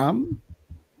of Scrum,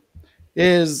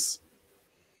 is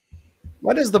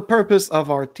what is the purpose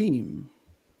of our team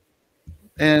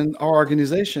and our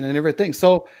organization and everything.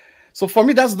 So for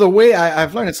me, that's the way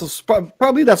I've learned it. So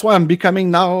probably that's why I'm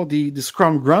becoming now the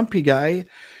Scrum grumpy guy.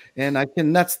 And I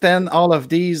cannot stand all of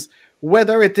these,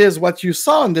 whether it is what you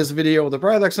saw in this video, the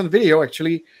Paradoxon video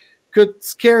actually could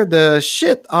scare the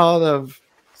shit out of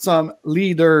some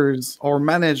leaders or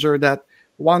manager that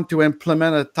want to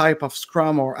implement a type of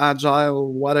Scrum or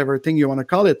Agile, whatever thing you want to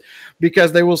call it,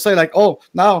 because they will say like, oh,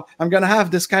 now I'm going to have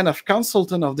this kind of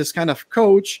consultant or this kind of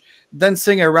coach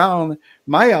dancing around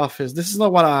my office. This is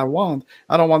not what I want.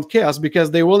 I don't want chaos,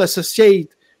 because they will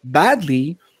associate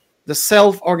badly the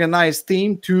self-organized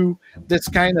team to this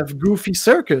kind of goofy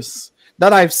circus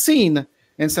that I've seen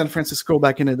in San Francisco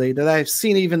back in the day, that I've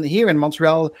seen even here in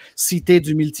Montreal, Cité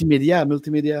du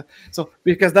multimédia. So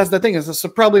because that's the thing, is so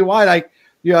probably why like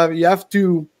you have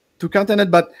to contain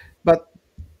it, but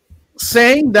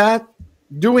saying that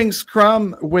doing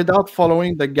Scrum without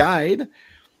following the guide,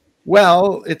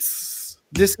 well,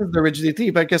 this is the rigidity,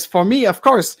 because for me, of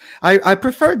course, I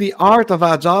prefer the art of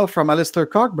Agile from Alistair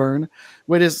Cockburn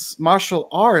with his martial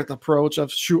art approach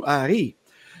of Shu-Ari,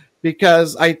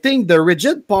 because I think the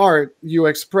rigid part you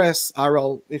express,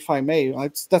 Harold, if I may,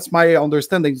 that's my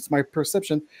understanding, it's my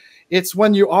perception, it's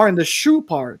when you are in the Shu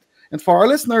part. And for our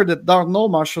listener that don't know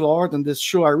martial art and this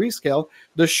Shu-Ari scale,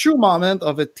 the Shu moment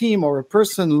of a team or a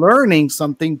person learning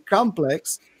something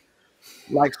complex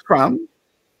like Scrum,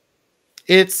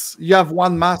 it's you have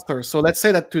one master. So let's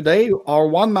say that today our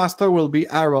one master will be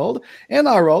Harold, and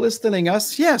Harold is telling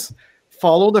us, yes,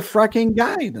 follow the fracking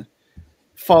guide.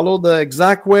 Follow the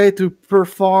exact way to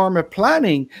perform a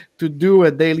planning, to do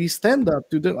a daily stand-up.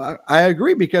 I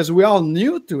agree, because we're all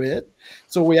new to it.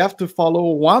 So we have to follow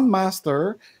one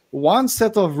master, one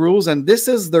set of rules, and this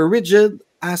is the rigid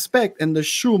aspect in the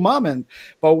Shu moment.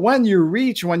 But when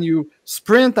you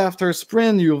sprint after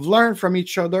sprint, you've learned from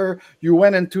each other, you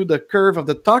went into the curve of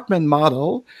the Tuckman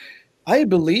model, I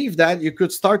believe that you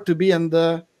could start to be in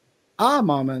the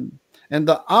moment. And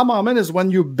the moment is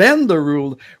when you bend the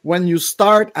rule, when you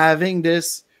start having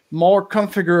this more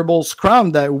configurable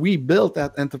Scrum that we built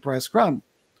at Enterprise Scrum,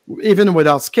 even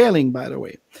without scaling, by the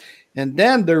way. And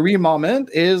then the moment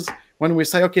is when we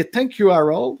say, okay, thank you,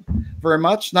 Harold, very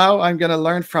much. Now I'm going to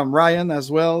learn from Ryan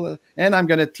as well, and I'm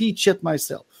going to teach it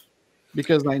myself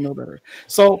because I know better.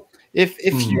 So if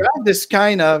you have this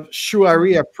kind of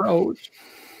Shu-Ari approach,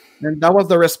 and that was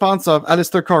the response of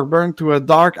Alistair Cockburn to a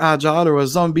dark Agile or a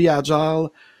zombie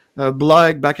Agile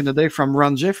blog back in the day from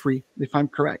Ron Jeffrey, if I'm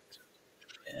correct.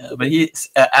 Yeah, but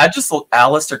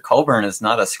Alistair Cockburn is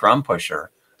not a Scrum pusher.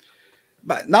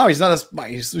 But no, he's not.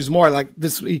 He's more like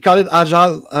this. He called it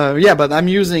Agile. Yeah, but I'm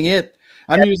using it.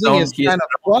 I'm using his kind of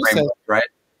process, right?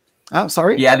 I'm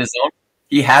sorry. He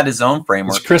had his own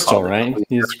framework. It's Crystal, right?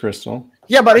 He's Crystal.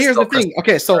 Yeah, but here's the thing.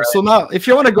 Okay, so now, if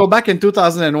you want to go back in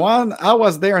 2001, I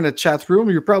was there in the chat room.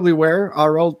 You probably were,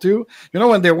 Harold too. You know,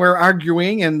 when they were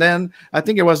arguing, and then I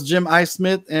think it was Jim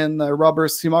Highsmith and Robert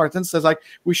C. Martin says like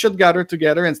we should gather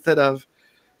together instead of.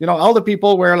 You know, all the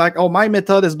people were like, oh, my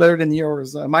method is better than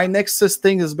yours. My Nexus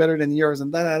thing is better than yours.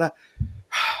 And da-da-da.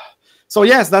 So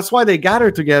yes, that's why they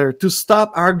gather together, to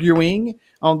stop arguing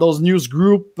on those news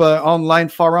group online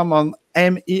forum on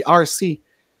MERC.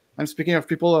 I'm speaking of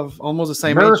people of almost the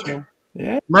same age. You know?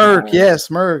 Yeah. Merck, yes,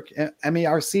 Merck,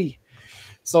 MERC.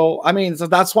 So I mean, so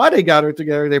that's why they gather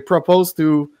together. They propose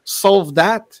to solve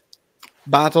that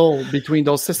battle between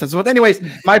those systems. But anyways,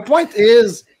 my point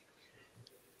is,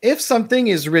 if something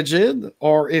is rigid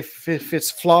or if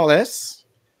it's flawless,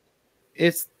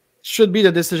 it should be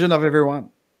the decision of everyone.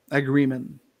 Agreement.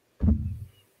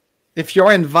 If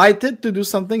you're invited to do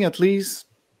something, at least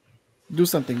do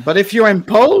something. But if you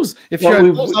impose,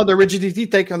 on the rigidity,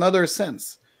 take another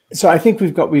sense. So I think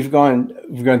we've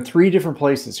gone 3 different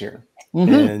places here,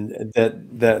 and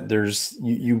that there's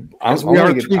you. I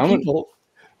want to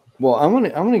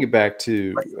get back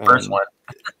to the first one.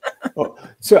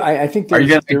 So I think are you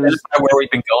going to identify where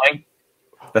we've been going?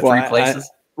 The 3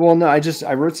 places.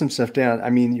 I wrote some stuff down. I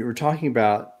mean, you were talking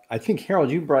about. I think Harold,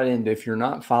 you brought in, if you're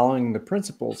not following the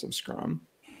principles of Scrum,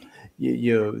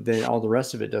 then all the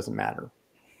rest of it doesn't matter,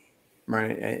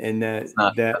 right? And that's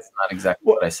not exactly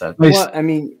what I said. Well, I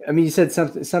mean, you said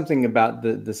something about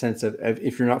the sense of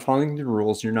if you're not following the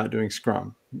rules, you're not doing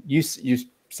Scrum. You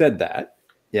said that,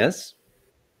 yes.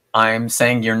 I'm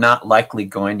saying you're not likely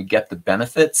going to get the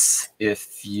benefits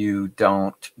if you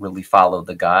don't really follow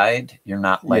the guide. You're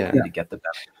not likely to get the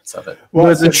benefits of it. Well,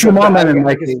 it's a true moment in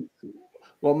my case.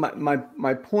 Well,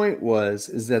 my point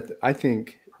is that I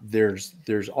think there's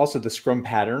also the Scrum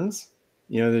patterns.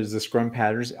 There's the Scrum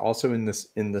patterns also in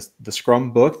the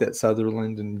Scrum book that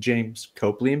Sutherland and James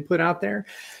Copeland put out there.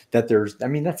 That's a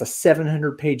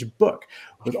 700-page book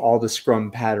with all the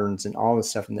Scrum patterns and all the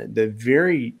stuff, and the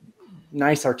very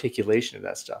nice articulation of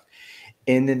that stuff.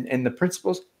 And then the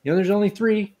principles. There's only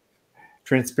 3: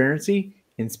 transparency,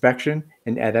 inspection,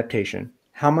 and adaptation.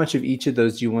 How much of each of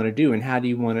those do you want to do, and how do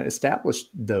you want to establish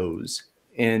those?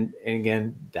 And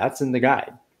again, that's in the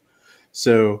guide.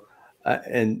 So,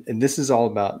 and this is all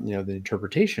about the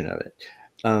interpretation of it.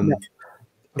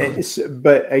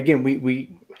 But again, we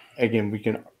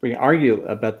can argue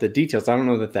about the details. I don't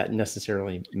know that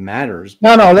necessarily matters.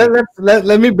 No.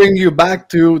 Let me bring you back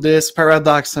to this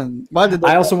paradoxon.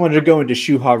 I also wanted to go into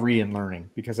Shuhari and learning,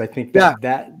 because I think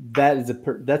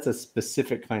that's a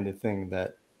specific kind of thing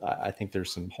that I think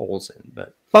there's some holes in.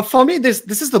 But for me, this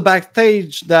is the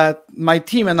backstage that my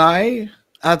team and I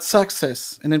had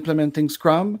success in implementing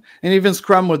Scrum, and even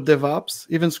Scrum with DevOps,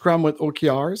 even Scrum with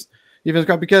OKRs, even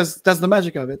Scrum, because that's the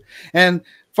magic of it. And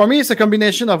for me, it's a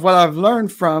combination of what I've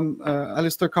learned from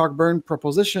Alistair Cockburn's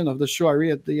proposition of the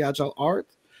Shuhari at the Agile Art,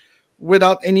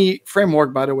 without any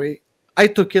framework, by the way. I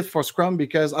took it for Scrum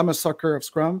because I'm a sucker of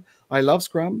Scrum. I love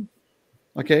Scrum.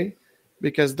 Okay.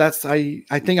 Because I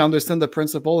think I understand the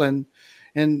principle, and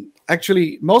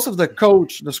actually most of the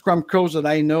Scrum coach that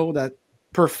I know that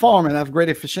perform and have great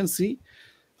efficiency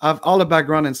have all a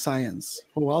background in science.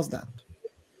 Who else that?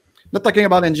 Not talking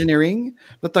about engineering,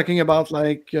 not talking about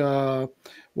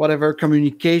whatever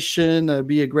communication,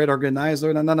 be a great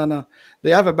organizer. No. They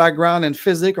have a background in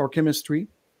physics or chemistry.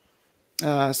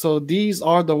 So these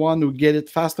are the ones who get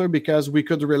it faster, because we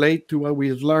could relate to what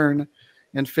we've learned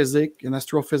in physics, in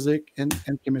astrophysics, and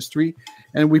chemistry,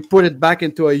 and we put it back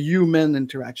into a human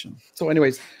interaction. So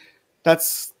anyways,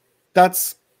 that's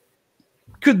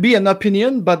could be an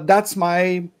opinion, but that's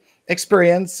my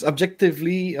experience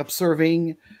objectively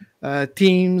observing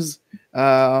teams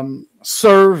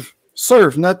serve,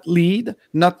 not lead,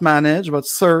 not manage, but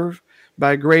serve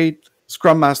by a great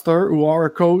Scrum Master who are a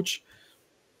coach,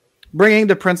 bringing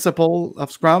the principle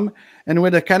of Scrum and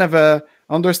with a kind of a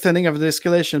understanding of the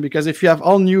escalation. Because if you have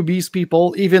all newbies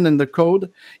people, even in the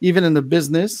code, even in the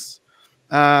business,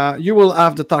 you will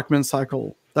have the Tachman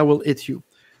cycle that will hit you.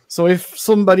 So if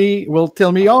somebody will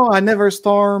tell me, "Oh, I never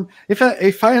storm," if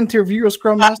I interview a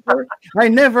Scrum Master, I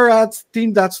never had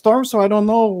team that storm, so I don't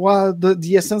know what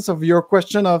the essence of your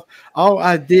question of how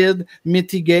I did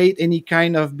mitigate any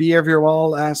kind of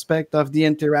behavioral aspect of the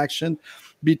interaction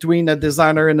between a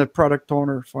designer and a product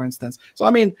owner, for instance. So I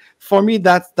mean, for me,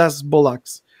 that's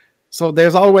bullocks. So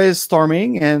there's always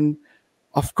storming, and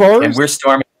of course, and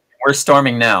we're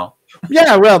storming now.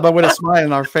 Yeah, well, but with a smile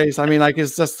on our face. I mean, like,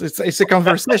 it's a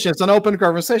conversation. It's an open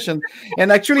conversation.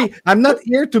 And actually, I'm not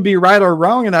here to be right or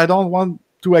wrong, and I don't want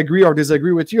to agree or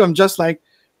disagree with you. I'm just like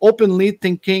openly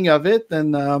thinking of it,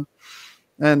 and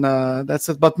that's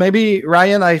it. But maybe,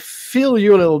 Ryan, I feel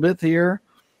you a little bit here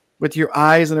with your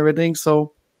eyes and everything.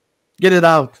 So get it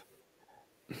out.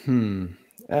 I'm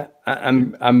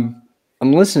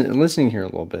listening here a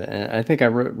little bit, and I think I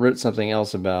wrote something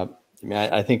else about. I mean,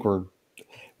 I think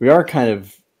we are kind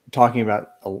of talking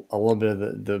about a little bit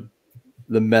of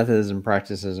the methods and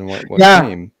practices and what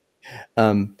came.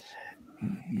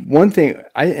 One thing,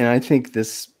 I think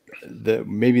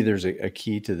maybe there's a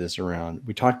key to this around.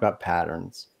 We talked about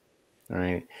patterns, all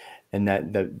right, and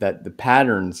that the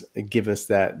patterns give us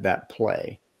that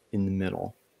play in the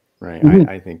middle, right? Mm-hmm.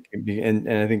 I think,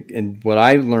 and what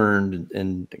I learned,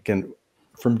 and again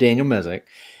from Daniel Mezek,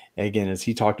 again, as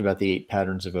he talked about the 8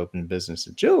 patterns of open business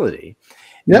agility.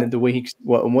 Yep. And the way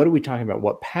what are we talking about?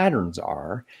 What patterns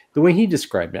are? The way he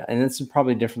described it, and this is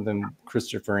probably different than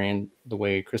Christopher and the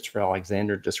way Christopher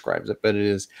Alexander describes it, but it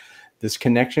is this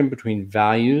connection between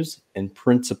values and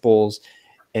principles,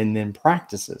 and then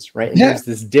practices, right? And Yeah.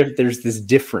 there's this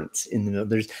difference in the middle.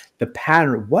 There's the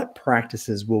pattern. What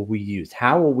practices will we use?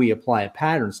 How will we apply a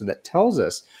pattern? So that tells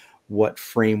us what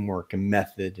framework and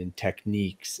method and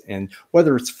techniques, and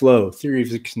whether it's flow, theory of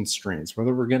the constraints,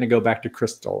 whether we're going to go back to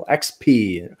Crystal,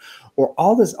 XP, or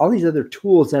all these other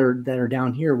tools that are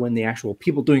down here when the actual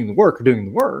people doing the work are doing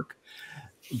the work.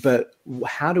 But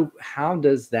how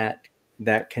does that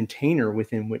container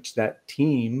within which that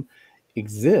team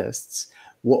exists?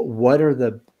 What are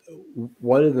the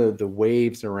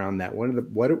waves around that?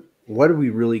 What are we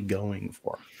really going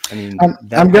for? I mean,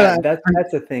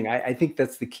 that's the thing. I think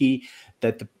that's the key.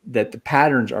 That the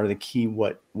patterns are the key.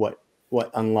 What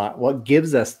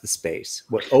gives us the space?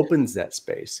 What opens that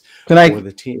space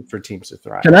for teams to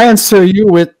thrive? Can I answer you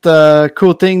with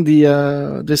quoting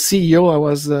the CEO? I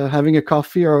was having a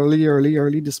coffee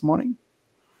early this morning.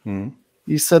 Mm-hmm.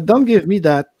 He said, "Don't give me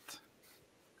that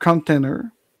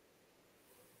container.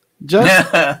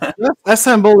 Just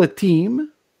assemble a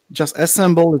team. Just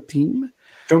assemble a team."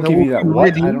 Don't give me that.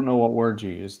 What? I don't know what word you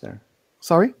used there.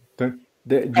 Sorry.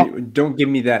 Don't give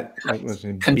me that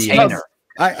container.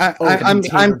 I'm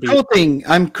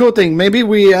quoting. Maybe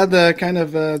we had a kind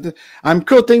of. I'm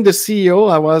quoting the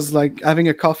CEO. I was like having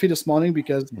a coffee this morning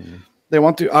because they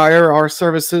want to hire our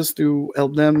services to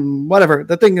help them. Whatever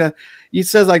the thing. He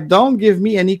says like, don't give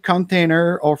me any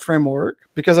container or framework,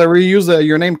 because I reuse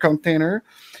your name container,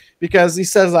 because he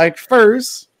says like,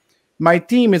 first, my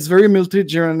team is very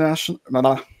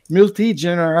generational,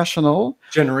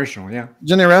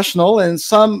 and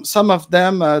some of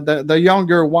them, the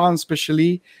younger ones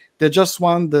especially, they just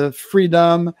want the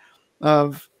freedom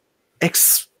of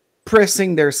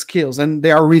expressing their skills, and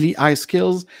they are really high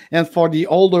skills. And for the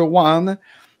older one,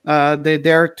 they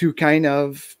dare to kind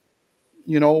of,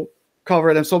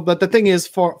 cover them. So, but the thing is,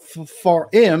 for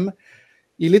him,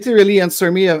 he literally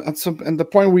answered me at the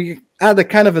point we had a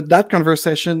kind of that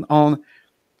conversation on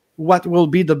what will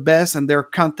be the best in their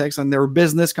context and their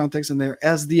business context and their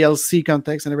SDLC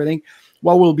context and everything.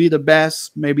 What will be the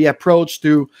best maybe approach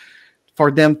for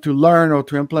them to learn or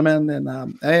to implement? And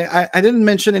I didn't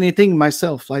mention anything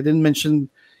myself. I didn't mention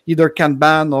either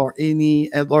Kanban or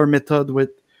any other method with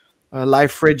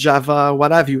LiveRed, Java, what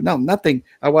have you. No, nothing.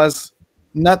 I was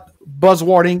not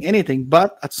buzzwording anything.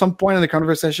 But at some point in the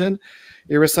conversation,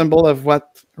 it resembled of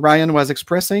what Ryan was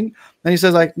expressing. And he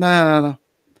says like, no.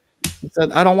 He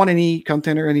said, I don't want any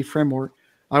container, any framework.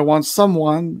 I want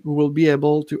someone who will be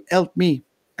able to help me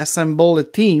assemble a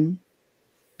team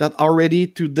that are ready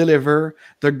to deliver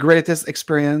the greatest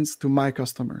experience to my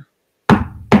customer.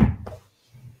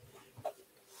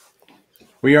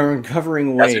 We are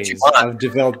uncovering ways of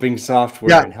developing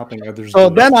software and helping others. So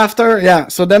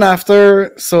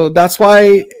that's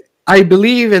why I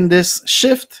believe in this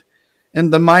shift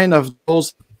in the mind of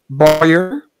those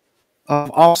buyers of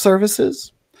our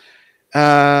services.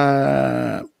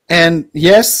 And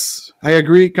yes, I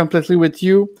agree completely with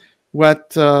you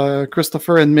what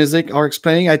Christopher and Mizik are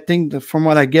explaining. I think that from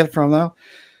what I get from now,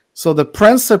 so the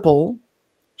principle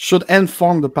should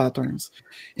inform the patterns.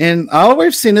 And I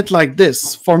always seen it like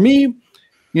this. For me,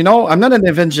 I'm not an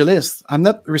evangelist. I'm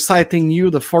not reciting you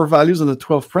the 4 values and the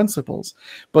 12 principles.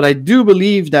 But I do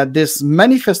believe that this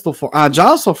manifesto for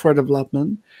agile software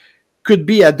development could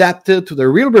be adapted to the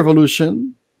real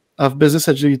revolution of business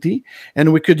agility,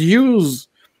 and we could use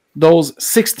those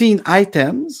 16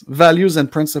 items, values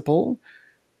and principle,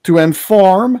 to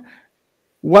inform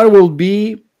what will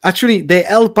be. Actually, they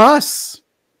help us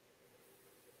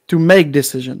to make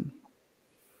decision,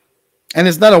 and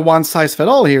it's not a one size fit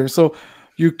all here. So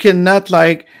you cannot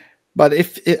but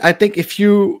if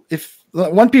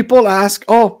when people ask,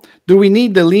 do we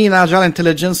need the lean agile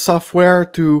intelligence software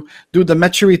to do the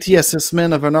maturity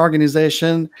assessment of an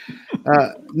organization?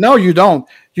 No, you don't.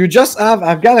 You just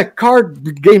I've got a card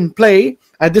gameplay.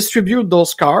 I distribute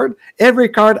those cards. Every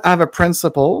card have a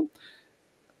principle.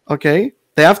 Okay.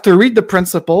 They have to read the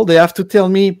principle. They have to tell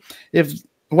me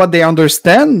what they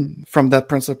understand from that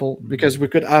principle, because we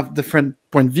could have different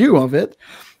point of view of it.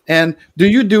 And do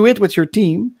you do it with your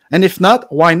team? And if not,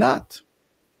 why not?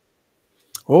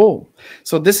 Oh,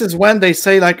 so this is when they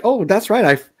say like, oh, that's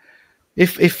right.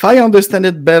 If I understand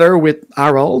it better with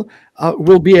Harold,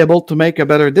 we'll be able to make a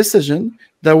better decision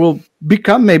that will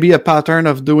become maybe a pattern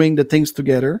of doing the things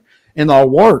together in our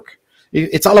work.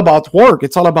 It's all about work.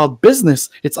 It's all about business.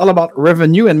 It's all about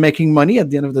revenue and making money at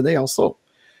the end of the day also.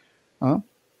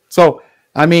 So,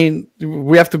 I mean,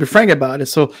 we have to be frank about it.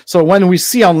 So when we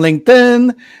see on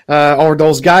LinkedIn or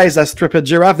those guys that strip a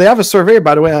giraffe, they have a survey,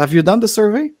 by the way. Have you done the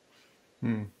survey?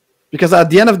 Because at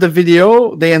the end of the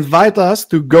video, they invite us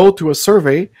to go to a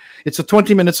survey. It's a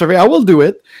 20-minute survey. I will do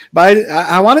it, but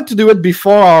I wanted to do it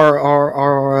before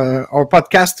our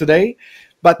podcast today,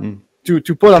 but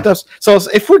to put on test. So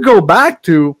if we go back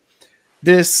to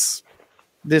this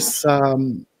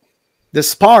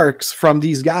sparks from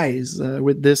these guys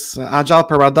with this Agile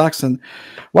Paradoxon,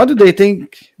 why do they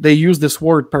think they use this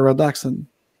word paradoxon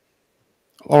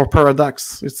or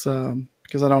paradox? It's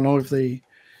because I don't know if they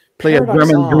play a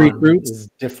German Greek roots. Is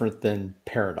different than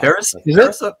paradox.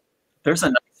 There's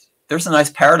a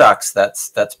nice paradox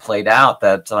that's played out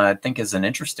that I think is an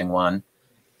interesting one,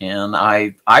 and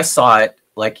I saw it,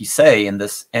 like you say, in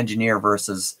this engineer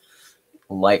versus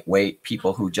lightweight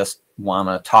people who just want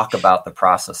to talk about the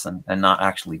process and not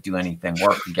actually do anything,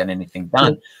 work and get anything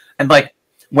done. And like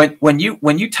when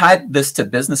you tied this to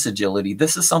business agility,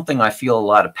 this is something I feel a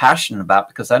lot of passion about,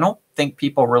 because I don't think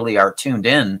people really are tuned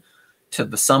in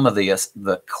to some of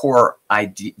the core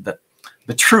idea,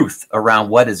 the truth around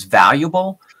what is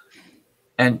valuable.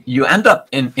 And you end up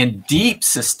in deep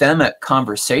systemic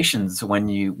conversations when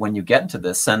you get into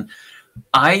this. And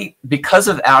because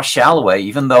of Al Shalloway,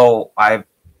 even though I've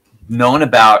known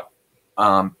about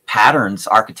patterns,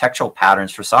 architectural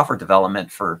patterns for software development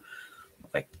for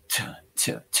like two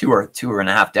and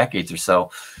a half decades or so,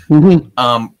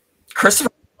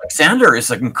 Christopher Alexander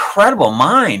is an incredible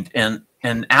mind,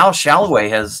 and Al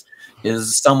Shalloway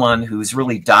is someone who's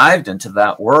really dived into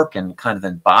that work and kind of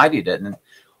embodied it. And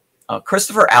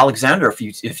Christopher Alexander,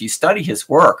 if you study his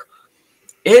work,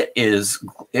 it is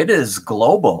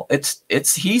global. This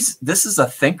is a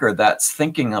thinker that's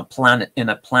thinking in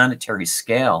a planetary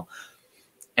scale.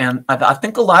 And I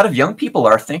think a lot of young people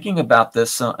are thinking about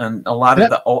this, and a lot of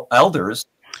the elders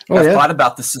have thought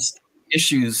about the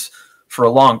issues for a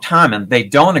long time, and they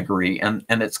don't agree. And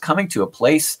it's coming to a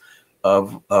place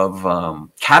of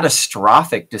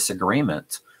catastrophic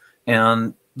disagreement.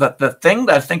 And the thing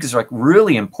that I think is like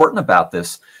really important about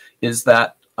this is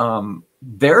that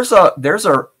there's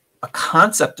a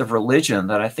concept of religion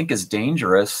that I think is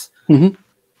dangerous and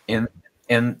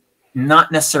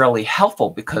not necessarily helpful,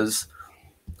 because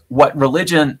what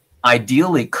religion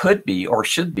ideally could be or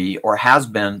should be or has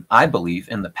been, I believe,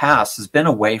 in the past, has been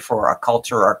a way for our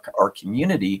culture, our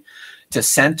community, to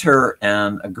center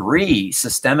and agree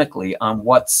systemically on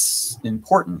what's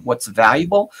important, what's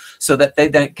valuable, so that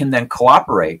they can then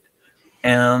cooperate.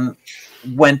 And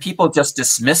when people just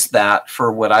dismiss that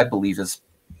for what I believe is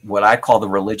what I call the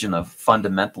religion of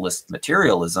fundamentalist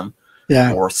materialism,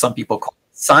 or some people call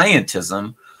it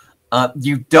scientism,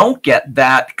 you don't get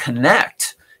that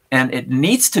connect. And it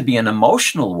needs to be an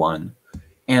emotional one.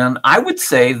 And I would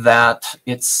say that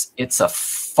it's a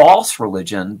false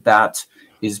religion that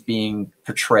is being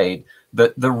portrayed.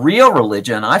 The real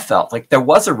religion, I felt like there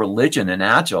was a religion in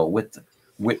Agile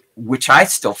which I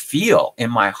still feel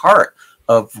in my heart,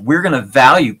 of we're going to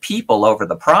value people over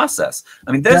the process.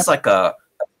 I mean, there's like a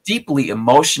deeply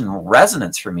emotional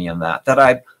resonance for me in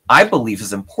that I believe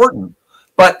is important.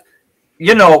 But,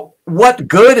 you know, what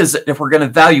good is it if we're going to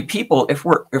value people if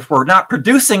we're not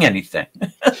producing anything?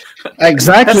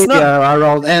 Exactly,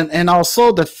 Harold. And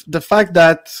also the fact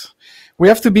that we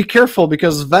have to be careful,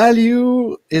 because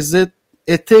value, is it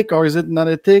ethic or is it not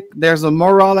ethic? There's a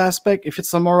moral aspect. If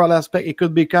it's a moral aspect, it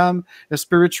could become a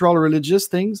spiritual, religious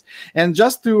things. And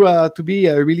just to be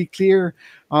really clear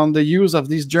on the use of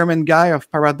this German guy of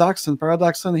Paradoxon,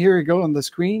 here you go on the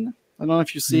screen. I don't know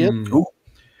if you see it.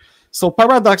 So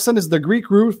paradoxon is the Greek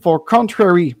root for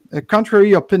contrary, a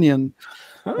contrary opinion.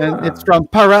 And it's from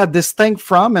para, distinct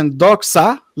from, and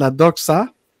doxa, la doxa.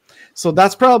 So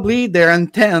that's probably their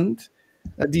intent,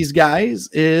 these guys,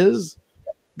 is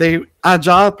they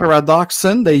Agile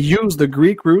Paradoxon, they use the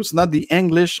Greek roots, not the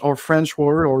English or French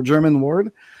word or German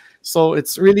word. So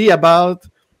it's really about,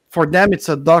 for them, it's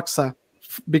a doxa.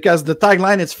 Because the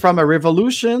tagline is from a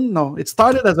revolution. No, it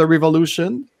started as a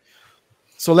revolution.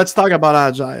 So let's talk about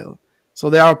Agile. So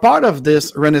they are part of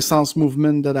this Renaissance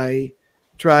movement that I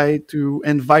try to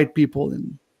invite people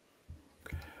in.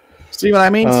 See what I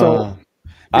mean? So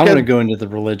I want to go into the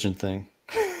religion thing.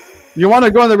 You want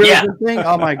to go into the religion thing?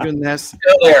 Oh my goodness!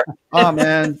 Still there. Oh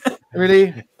man,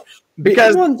 really?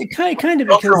 Because kind of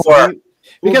because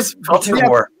Because culture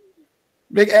war.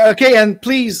 Okay, and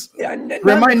please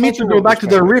remind me to go back to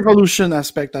the revolution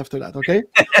aspect after that. Okay.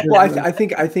 Well, I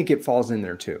think it falls in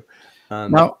there too.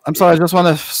 No, I'm sorry. I just want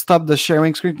to stop the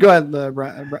sharing screen. Go ahead,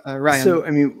 Ryan. So,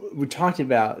 I mean, we talked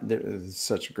about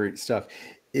such great stuff.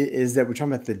 Is that we're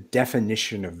talking about the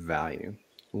definition of value?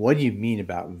 What do you mean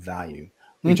about value?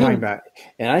 We're talking about,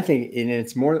 and I think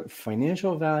it's more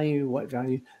financial value. What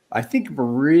value? I think we're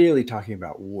really talking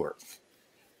about worth.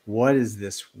 What is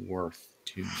this worth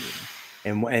to you?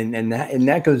 And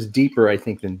that goes deeper, I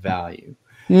think, than value.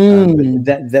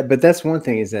 But that's one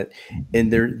thing, is that,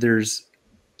 and there's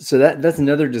so that's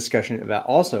another discussion about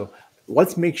also.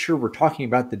 Let's make sure we're talking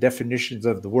about the definitions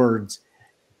of the words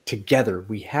together.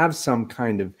 We have some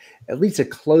kind of, at least a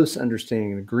close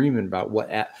understanding and agreement about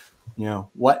what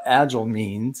Agile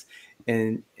means,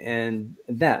 and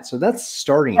that. So that's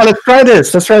starting. Well, let's try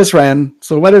this, Ryan.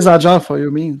 So what is Agile for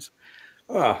you means?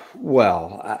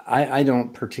 Well, I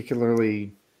don't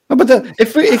particularly. No, but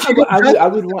I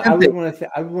would want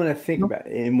to think about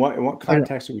it. In what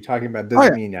context are we talking about? Does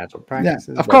it mean Agile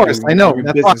practices? Yeah, of course, I know.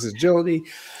 Business agility.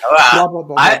 Blah, blah,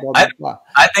 blah, blah, blah.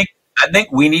 I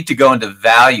think we need to go into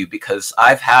value, because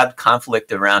I've had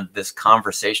conflict around this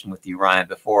conversation with you, Ryan,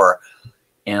 before.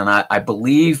 And I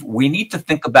believe we need to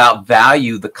think about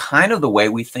value the way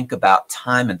we think about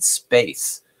time and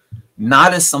space,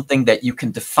 not as something that you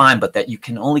can define, but that you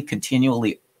can only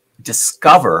continually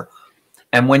discover.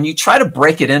 And when you try to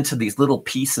break it into these little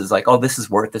pieces, like, oh, this is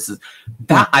worth, this is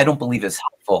that, I don't believe is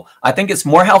helpful. I think it's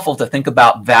more helpful to think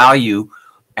about value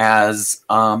as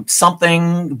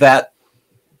something that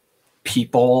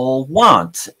people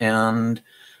want, and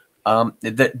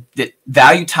that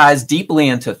value ties deeply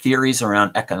into theories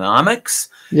around economics.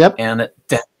 Yep. And it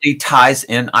definitely ties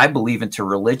in, I believe, into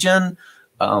religion.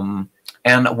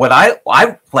 And what I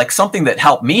like, something that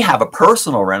helped me have a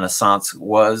personal renaissance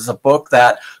was a book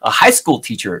that a high school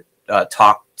teacher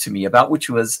talked to me about, which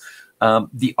was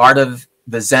The Art of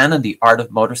the Zen and the Art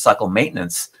of Motorcycle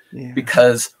Maintenance. Yeah.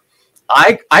 Because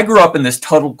I grew up in this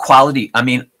total quality,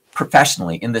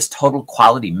 professionally, in this total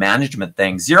quality management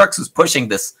thing. Xerox was pushing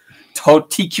this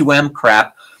TQM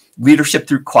crap, leadership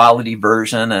through quality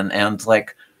version, and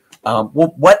like,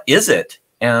 well, what is it?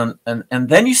 And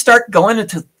then you start going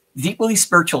into deeply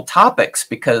spiritual topics,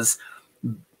 because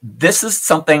this is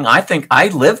something I think I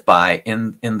live by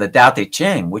in the Tao Te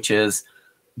Ching, which is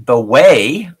the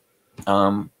way,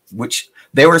 which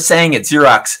they were saying at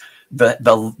Xerox, the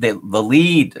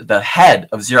head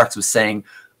of Xerox was saying,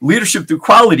 leadership through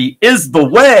quality is the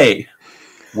way.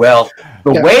 Well,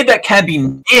 the way that can be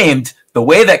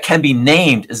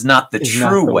named is not the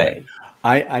true way.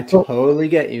 I totally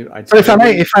get you. If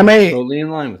I may, totally in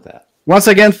line with that. Once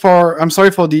again, I'm sorry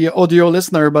for the audio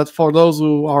listener, but for those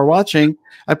who are watching,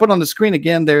 I put on the screen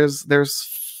again. There's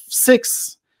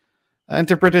 6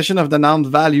 interpretation of the noun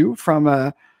value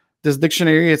from this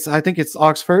dictionary. I think it's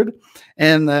Oxford,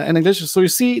 and in English. So you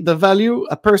see the value,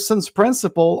 a person's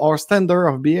principle or standard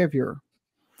of behavior.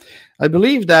 I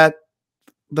believe that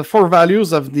the 4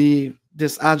 values of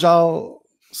this Agile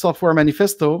Software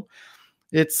Manifesto,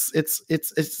 it's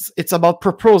about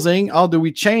proposing how do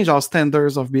we change our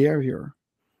standards of behavior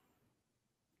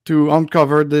to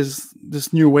uncover this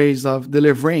new ways of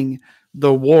delivering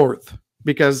the worth.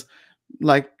 Because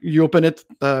like you open it,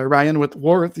 Ryan, with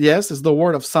worth, yes, it's the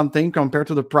worth of something compared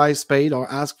to the price paid or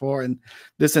asked for and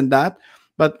this and that.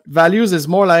 But values is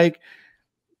more like,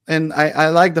 and I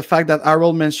like the fact that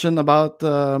Harold mentioned about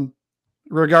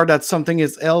regard that something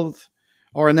is held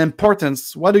or an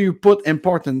importance. What do you put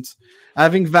importance?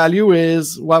 Having value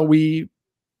is what we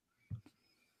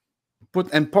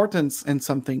put importance in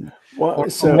something. Well, or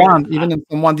someone, even in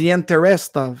someone, the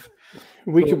interest of.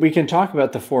 We can talk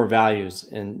about the 4 values,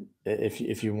 and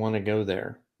if you want to go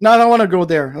there. No, I don't want to go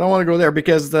there. I don't want to go there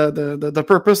because the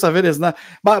purpose of it is not.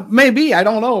 But maybe, I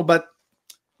don't know. But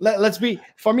let's be.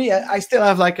 For me, I still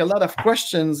have like a lot of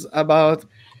questions about.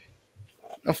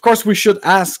 Of course, we should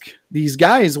ask these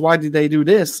guys why did they do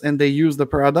this, and they use the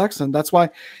paradox, and that's why.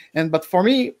 But for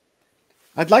me,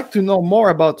 I'd like to know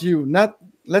more about you. Not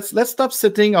let's stop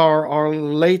sitting our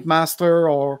late master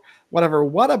or whatever.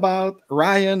 What about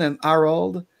Ryan and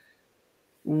Harold?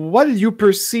 What did you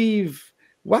perceive?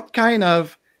 What kind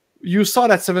of, you saw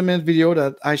that 7-minute video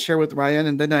that I shared with Ryan,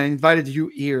 and then I invited you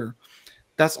here.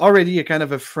 That's already a kind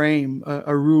of a frame,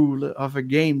 a rule of a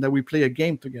game that we play a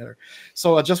game together.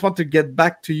 So I just want to get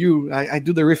back to you. I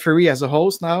do the referee as a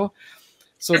host now.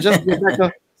 So just get back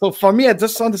to, so for me, I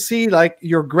just want to see like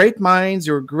your great minds,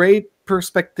 your great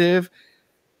perspective.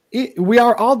 We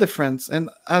are all different. And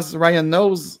as Ryan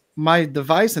knows, my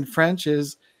device in French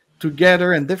is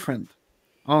together and different.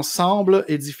 Ensemble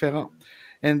et différent.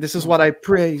 And this is what I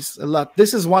praise a lot.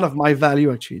 This is one of my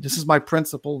value, actually. This is my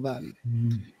principal value.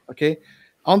 Okay?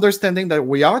 Understanding that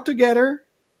we are together,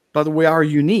 but we are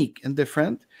unique and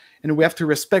different, and we have to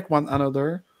respect one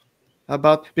another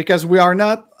because we are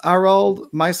not,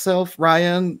 Harold, myself,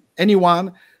 Ryan,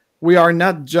 anyone, we are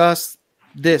not just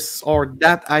this or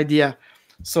that idea.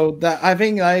 So that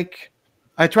having like,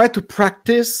 I try to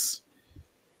practice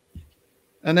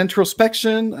an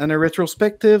introspection and a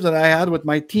retrospective that I had with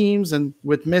my teams and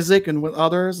with music and with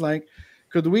others. Like,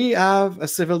 could we have a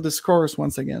civil discourse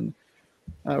once again?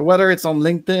 Whether it's on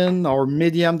LinkedIn or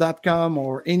medium.com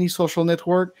or any social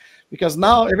network, because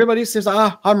now everybody says,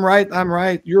 I'm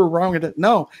right, you're wrong.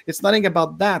 No, it's nothing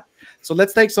about that. So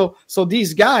let's take, so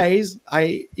these guys,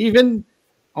 I even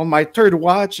on my third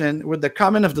watch and with the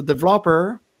comment of the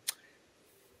developer,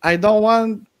 I don't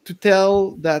want to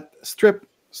tell that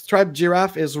Striped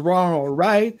Giraffe is wrong or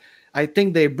right. I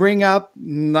think they bring up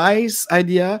nice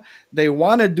idea. They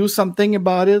want to do something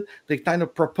about it. They kind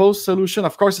of propose solution.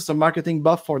 Of course, it's a marketing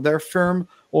buff for their firm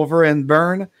over in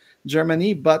Bern,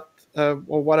 Germany, but or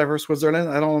whatever, Switzerland,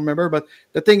 I don't remember. But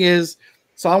the thing is,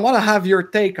 so I want to have your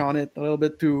take on it a little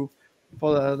bit too,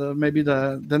 for maybe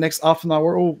the next half an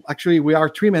hour. Oh, actually, we are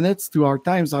 3 minutes to our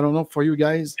times. I don't know for you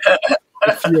guys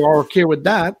if you are okay with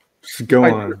that. Go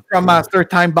on. From Master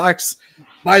Time Box.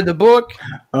 Buy the book.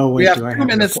 Oh, wait, we have 2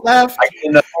 minutes left.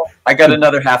 I got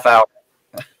another half hour.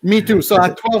 Me too. So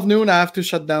at 12 noon, I have to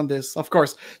shut down this, of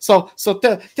course. So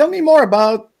tell me more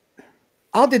about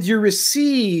how did you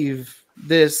receive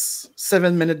this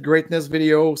 7-minute greatness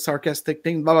video, sarcastic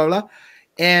thing, blah, blah, blah.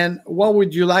 And what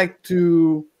would you like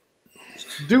to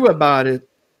do about it?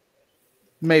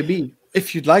 Maybe,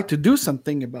 if you'd like to do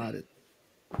something about it.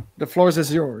 The floor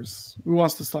is yours. Who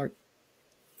wants to start?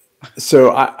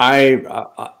 So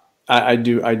I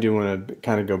do want to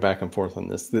kind of go back and forth on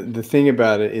this. The thing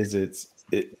about it is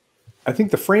I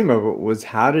think the frame of it was,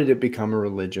 how did it become a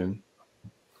religion?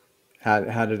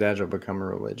 How did Agile become a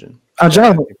religion?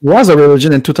 Agile was a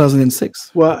religion in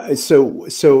 2006. Well, so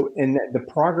in the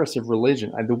progress of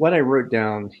religion, what I wrote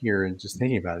down here and just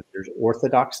thinking about it, there's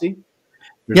orthodoxy.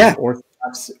 There's an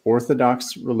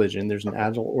orthodox religion, there's an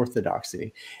Agile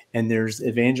orthodoxy, and there's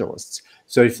evangelists.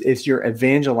 So if you're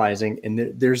evangelizing,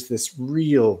 and there's this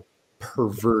real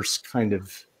perverse kind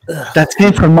of that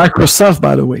came from Microsoft,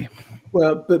 by the way.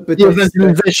 Well, but the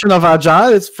evangelization of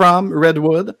Agile is from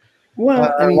Redwood.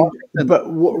 Well, I mean,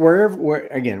 but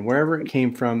wherever it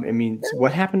came from, I mean,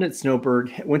 what happened at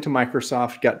Snowbird went to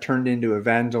Microsoft, got turned into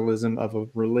evangelism of a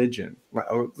religion.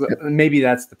 Maybe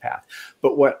that's the path.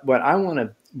 But what I want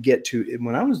to get to,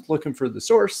 when I was looking for the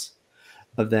source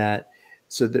of that,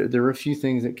 so there were a few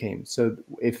things that came. So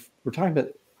if we're talking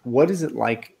about what is it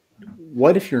like,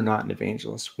 what if you're not an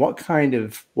evangelist? What kind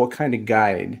of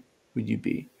guide would you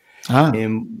be?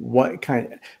 And what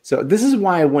kind? So this is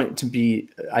why I went to be,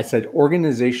 I said,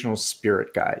 organizational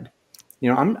spirit guide.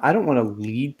 You know, I don't want to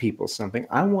lead people something.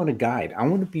 I want to guide. I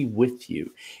want to be with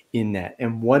you in that.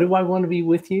 And what do I want to be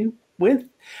with you with?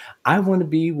 I want to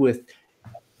be with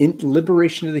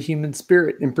liberation of the human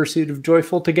spirit in pursuit of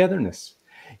joyful togetherness.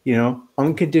 You know,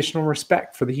 unconditional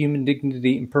respect for the human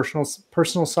dignity and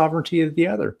personal sovereignty of the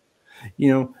other.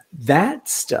 You know, that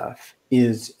stuff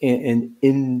is in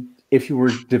if you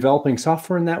were developing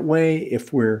software in that way,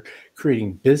 if we're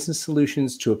creating business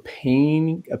solutions to a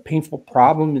painful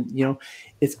problem, you know,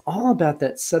 it's all about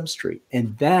that substrate.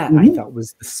 And that I thought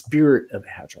was the spirit of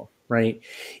Agile, right?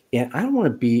 And I don't want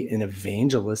to be an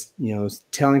evangelist, you know,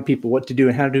 telling people what to do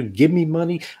and how to do. Give me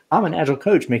money. I'm an Agile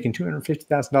coach making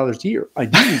 $250,000 a year. You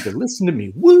need to listen to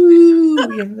me. Woo!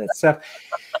 You know, that stuff.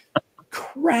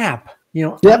 Crap.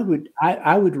 You know,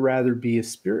 I would rather be a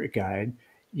spirit guide.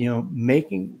 You know,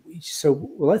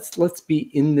 let's be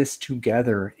in this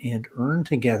together and earn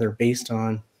together based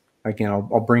on, again,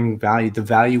 I'll bring value, the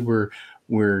value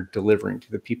we're delivering to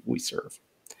the people we serve.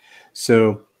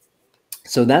 So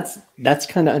that's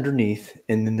kind of underneath.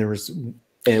 And then there was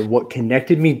what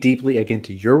connected me deeply again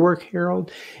to your work,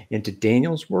 Harold, and to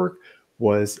Daniel's work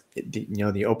was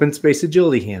the Open Space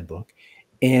Agility Handbook,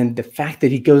 and the fact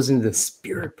that he goes into the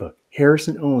Spirit book,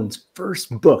 Harrison Owen's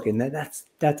first book, and that's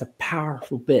a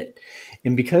powerful bit.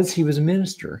 And because he was a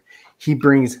minister, he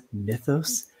brings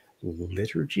mythos,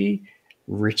 liturgy,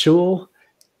 ritual,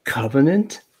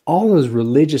 covenant, all those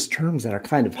religious terms that are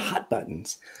kind of hot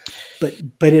buttons. But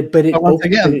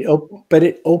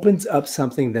it opens up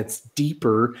something that's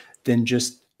deeper than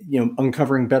just, you know,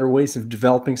 uncovering better ways of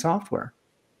developing software.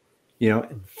 You know,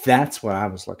 that's what I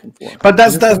was looking for. But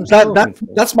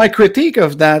that's my critique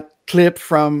of that clip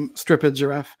from Striped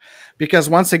Giraffe, because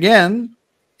once again,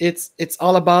 it's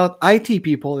all about IT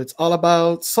people. It's all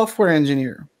about software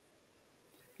engineer.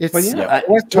 It's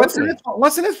what's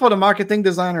in it for the marketing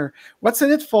designer? What's in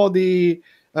it for the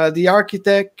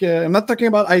architect? I'm not talking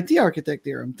about IT architect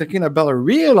here. I'm talking about a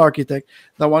real architect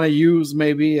that want to use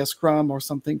maybe a Scrum or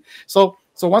something. So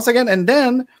once again, and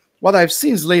then what I've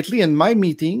seen is lately in my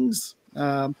meetings,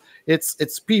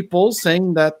 it's people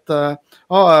saying that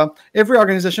every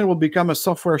organization will become a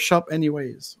software shop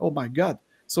anyways. Oh my God!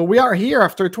 So we are here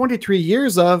after 23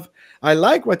 years of. I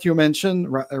like what you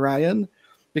mentioned, Ryan.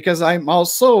 Because I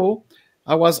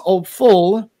was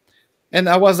hopeful and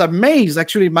I was amazed.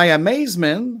 Actually, my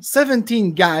amazement,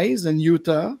 17 guys in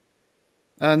Utah,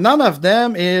 none of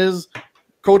them is,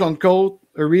 quote unquote,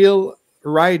 a real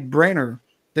right-brainer.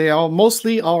 They are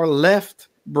mostly our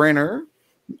left-brainer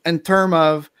in terms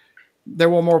of they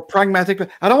were more pragmatic.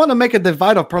 I don't want to make a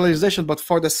divide of polarization, but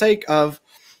for the sake of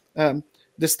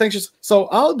distinctions. So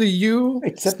how do you...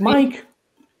 Except Mike.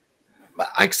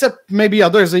 Except maybe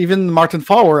others, even Martin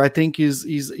Fowler, I think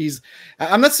is.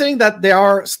 I'm not saying that they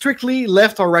are strictly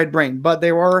left or right brain, but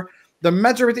they were the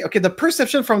majority. Okay, the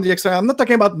perception from the external. I'm not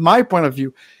talking about my point of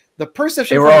view. The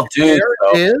perception they were all dudes,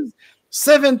 is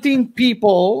 17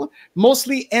 people,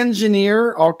 mostly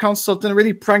engineer or consultant,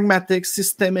 really pragmatic,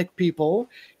 systemic people,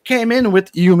 came in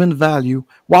with human value.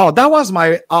 Wow, that was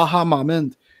my aha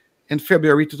moment in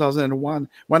February 2001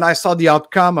 when I saw the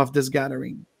outcome of this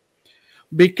gathering.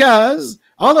 Because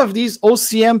all of these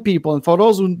OCM people, and for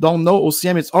those who don't know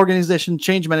OCM, it's organization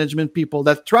change management people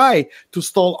that try to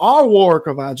stall our work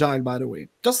of Agile, by the way.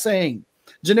 Just saying.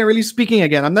 Generally speaking,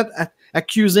 again, I'm not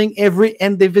accusing every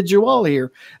individual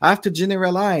here. I have to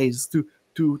generalize to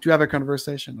have a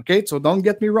conversation, okay? So don't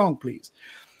get me wrong, please.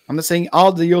 I'm not saying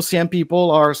all the OCM people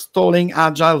are stalling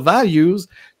Agile values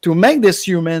to make this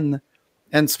human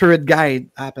and spirit guide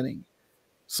happening.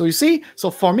 So you see,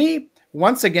 so for me,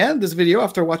 once again, this video,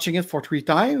 after watching it for 3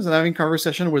 times and having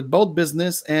conversation with both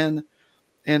business and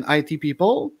IT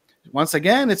people, once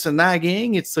again, it's a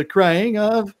nagging, it's a crying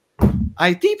of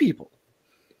IT people.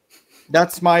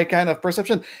 That's my kind of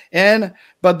perception.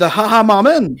 But the haha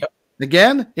moment,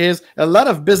 again, is a lot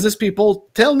of business people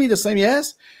tell me the same.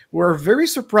 Yes, we're very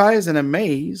surprised and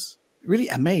amazed, really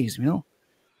amazed,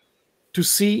 to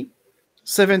see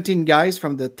 17 guys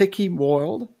from the techie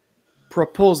world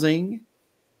proposing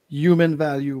human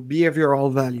value,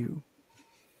 behavioral value.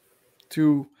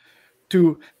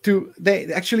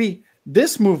 They actually,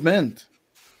 this movement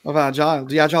of Agile,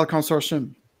 the Agile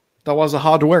Consortium, that was a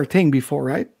hardware thing before,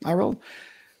 right, Harold?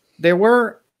 They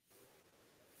were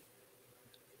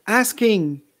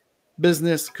asking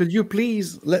business, could you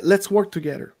please, let's work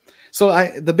together. So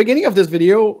the beginning of this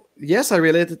video, yes, I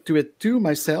related to it too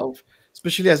myself,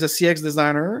 especially as a CX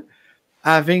designer,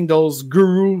 having those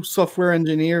guru software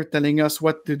engineer telling us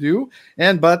what to do.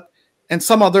 And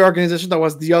some other organization that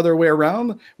was the other way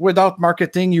around. Without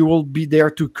marketing, you will be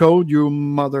there to code, you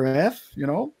mother F,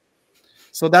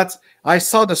 So I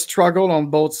saw the struggle on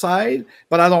both sides,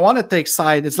 but I don't want to take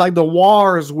side. It's like the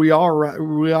wars we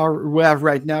have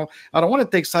right now. I don't want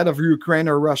to take side of Ukraine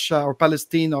or Russia or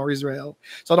Palestine or Israel.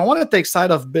 So I don't want to take side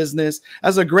of business.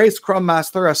 As a great Scrum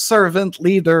Master, a servant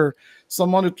leader,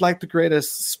 someone who'd like to create a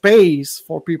space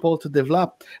for people to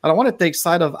develop. I don't want to take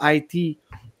side of IT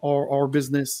or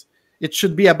business. It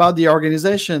should be about the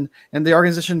organization, and the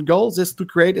organization goals is to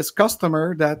create its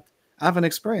customer that have an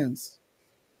experience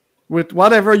with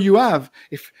whatever you have.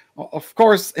 If, of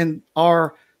course, in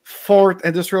our fourth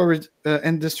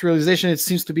industrialization, it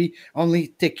seems to be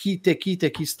only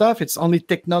techie stuff. It's only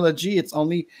technology. It's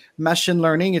only machine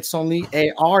learning. It's only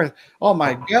AR. Oh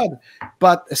my God.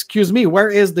 But excuse me, where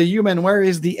is the human? Where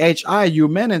is the HI,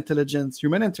 human intelligence,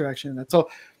 human interaction?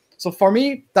 So for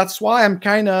me, that's why I'm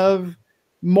kind of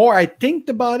more I think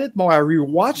about it, more I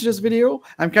rewatch this video,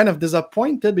 I'm kind of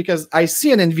disappointed because I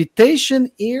see an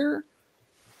invitation here,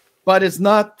 but it's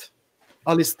not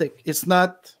holistic. It's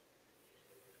not,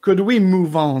 could we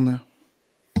move on?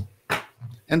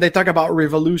 And they talk about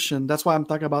revolution. That's why I'm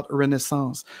talking about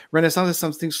renaissance. Renaissance is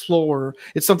something slower.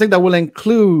 It's something that will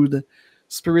include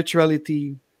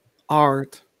spirituality,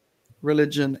 art,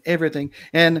 religion, everything.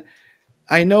 And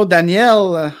I know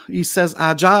Daniel, he says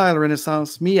agile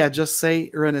renaissance. Me, I just say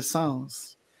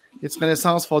renaissance. It's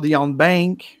renaissance for the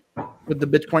on-bank with the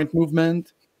Bitcoin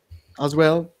movement as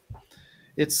well.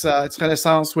 It's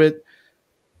renaissance with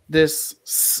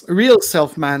this real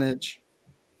self-manage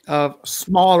of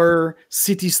smaller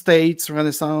city-states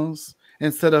renaissance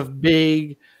instead of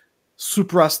big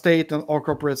supra-state or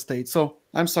corporate state. So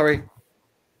I'm sorry.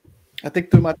 I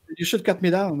think too much. You should cut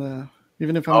me down,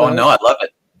 even if I'm... Oh, no, I love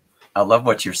it. I love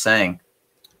what you're saying.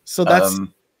 So that's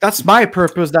that's my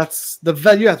purpose. That's the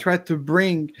value I try to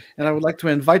bring, and I would like to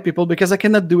invite people because I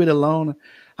cannot do it alone.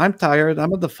 I'm tired.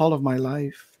 I'm at the fall of my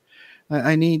life.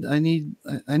 I need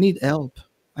help.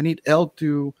 I need help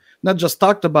to not just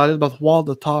talk about it, but walk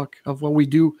the talk of what we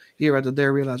do here at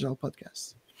the Real Agile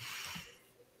Podcast.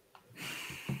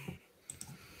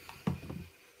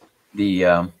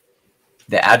 The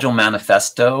Agile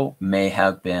Manifesto may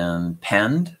have been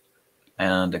penned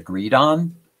and agreed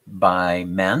on by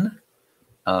men.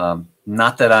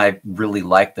 Not that I really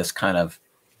like this kind of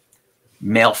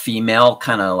male-female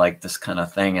kind of like this kind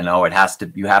of thing, and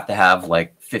you have to have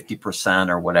like 50%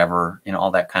 or whatever,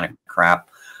 all that kind of crap.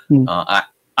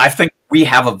 I think we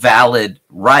have a valid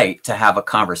right to have a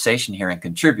conversation here and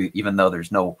contribute, even though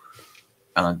there's no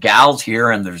gals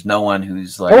here and there's no one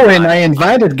who's like. Oh, and I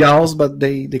invited gals, but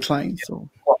they declined. So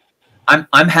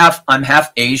I'm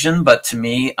half Asian, but to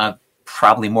me, I'm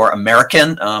probably more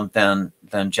American than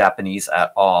Japanese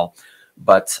at all.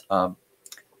 But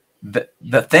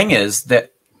the thing is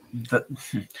that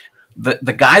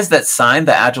the guys that signed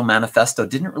the Agile Manifesto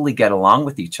didn't really get along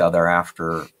with each other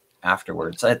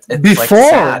afterwards. It's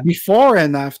before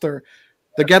and after.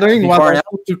 The gathering was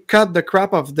to cut the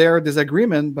crap of their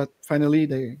disagreement, but finally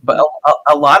they. But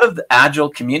a lot of the Agile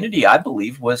community, I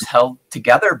believe, was held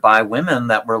together by women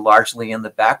that were largely in the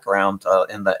background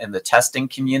in the testing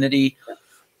community.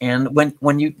 And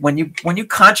when you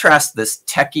contrast this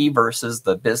techie versus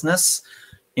the business,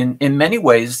 in many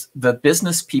ways, the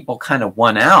business people kind of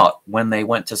won out when they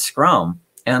went to Scrum,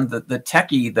 and the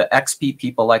techie, the XP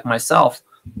people like myself,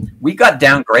 we got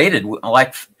downgraded.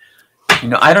 Like,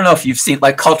 I don't know if you've seen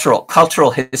like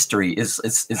cultural history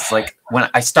is like when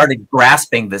I started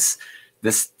grasping this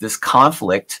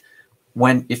conflict.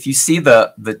 If you see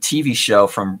the TV show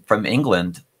from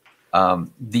England,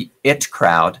 the IT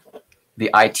crowd,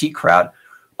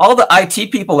 all the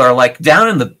IT people are like down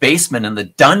in the basement in the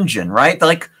dungeon, right?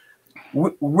 Like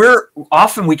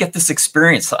we get this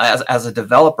experience as a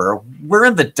developer. We're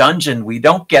in the dungeon. We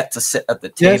don't get to sit at the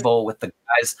table with the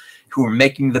guys who are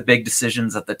making the big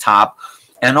decisions at the top,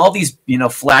 and all these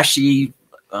flashy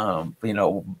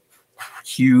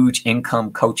huge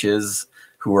income coaches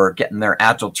who are getting their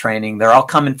Agile training. They're all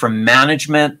coming from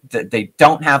management. They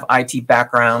don't have IT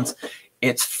backgrounds.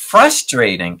 It's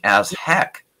frustrating as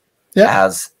heck.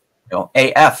 As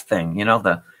AF thing,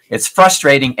 it's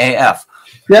frustrating AF.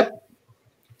 Yep.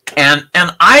 And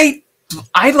I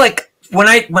like when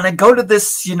I go to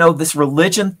this this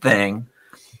religion thing,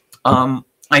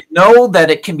 I know that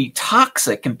it can be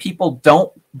toxic and people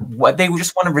they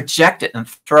just want to reject it and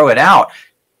throw it out.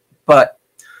 But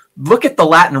look at the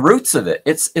Latin roots of it.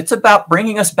 It's about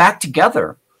bringing us back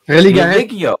together.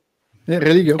 Religio.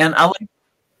 Religio. And I like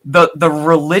the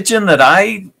religion that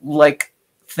I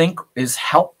think is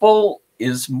helpful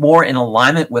is more in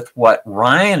alignment with what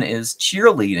Ryan is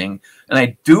cheerleading, and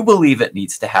I do believe it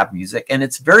needs to have music. And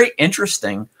it's very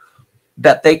interesting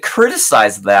that they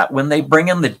criticize that when they bring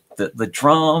in the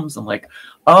drums and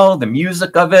the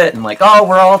music of it, and we're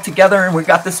all together and we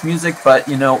got this music, but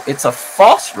it's a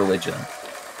false religion.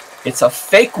 It's a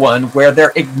fake one where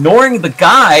they're ignoring the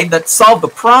guy that solved the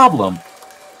problem.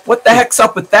 What the heck's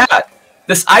up with that?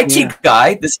 This IT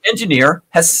guy, this engineer,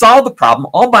 has solved the problem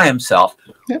all by himself.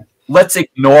 Yeah. Let's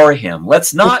ignore him.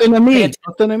 Let's not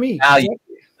autonomy. Value.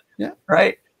 Yeah.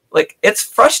 Right? It's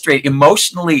frustrating.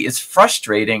 Emotionally, it's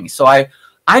frustrating. So I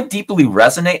deeply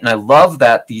resonate, and I love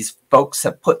that these folks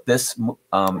have put this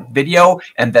video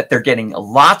and that they're getting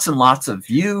lots and lots of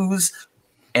views,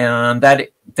 and that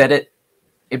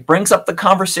it brings up the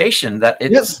conversation, that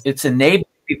it's enabling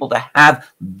people to have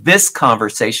this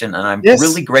conversation, and I'm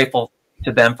really grateful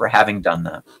to them for having done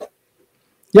that.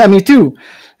 Yeah, me too.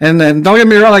 And then don't get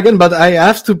me wrong again, but I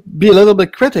have to be a little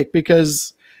bit critic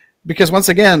because once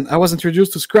again, I was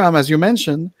introduced to Scrum, as you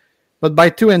mentioned, but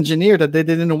by two engineers that they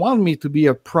didn't want me to be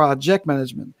a project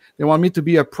management. They want me to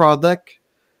be a product,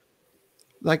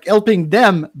 helping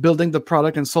them building the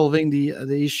product and solving the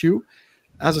issue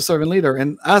as a servant leader.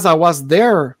 And as I was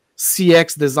their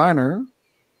CX designer,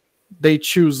 they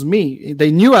choose me.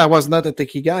 They knew I was not a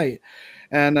techie guy.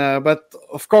 And but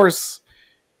of course,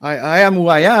 I am who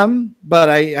I am, but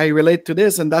I relate to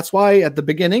this. And that's why at the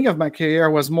beginning of my career, I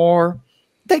was more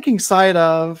taking side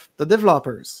of the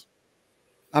developers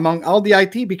among all the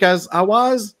IT, because I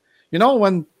was,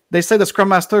 when they say the Scrum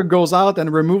Master goes out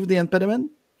and remove the impediment,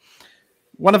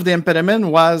 one of the impediment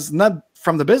was not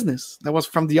from the business. That was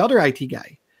from the other IT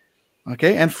guy.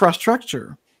 Okay.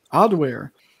 Infrastructure,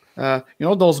 hardware,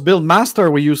 those build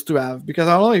master we used to have, because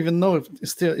I don't even know if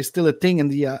it's still a thing in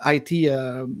the IT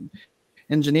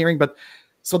engineering. But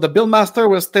So the build master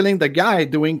was telling the guy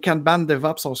doing Kanban,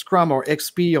 DevOps, or Scrum, or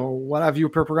XP, or whatever you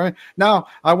prefer. Now,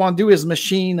 I want to do his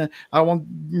machine. I want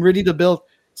ready to build.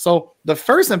 So the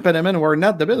first impediment were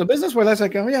not the build. The business were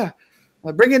like, oh yeah,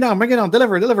 bring it down,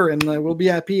 deliver, and we'll be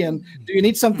happy. And do you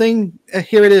need something?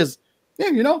 Here it is.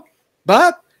 Yeah, you know.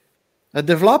 But a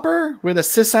developer with a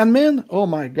sysadmin, oh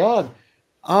my God,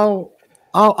 how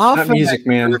often music,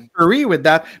 man. Agree with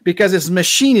that, because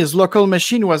his local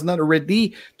machine was not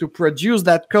ready to produce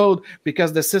that code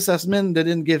because the sysadmin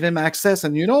didn't give him access.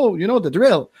 And you know the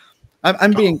drill.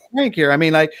 I'm being frank here. I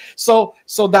mean, like, so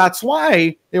that's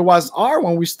why it was hard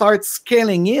when we start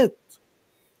scaling it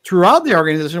throughout the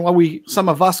organization. What some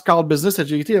of us call business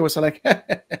agility. It was like,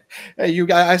 hey, you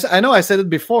guys, I know I said it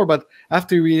before, but I have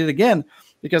to read it again,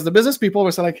 because the business people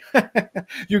were like,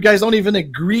 you guys don't even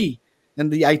agree in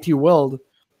the IT world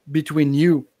between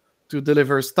you to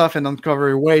deliver stuff and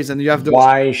uncover ways, and you have to.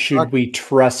 Why should we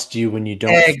trust you when you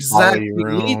don't exactly follow your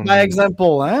own? Lead by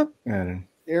example, huh?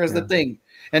 Here's the thing.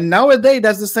 And nowadays,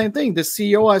 that's the same thing. The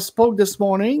CEO I spoke this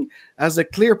morning has a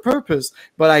clear purpose,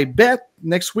 but I bet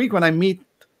next week when I meet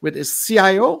with his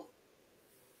CIO,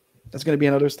 that's going to be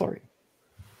another story.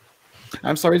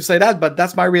 I'm sorry to say that, but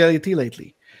that's my reality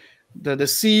lately. The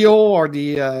CEO or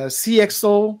the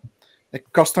CXO, the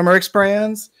customer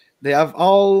experience, they have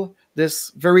all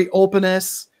this very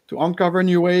openness to uncover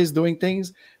new ways doing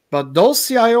things. But those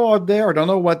CIO out there, I don't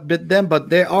know what bit them, but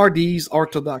they are these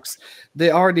orthodox. They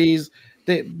are these,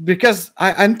 because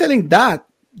I'm telling that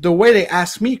the way they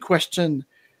ask me question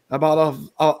about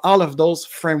all of those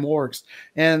frameworks,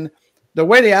 and the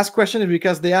way they ask questions is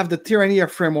because they have the tyranny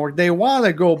of framework. They want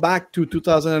to go back to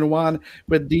 2001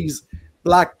 with these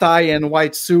black tie and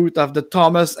white suit of the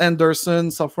Thomas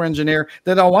Anderson software engineer.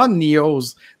 They don't want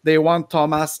Neos. They want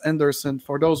Thomas Anderson.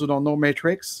 For those who don't know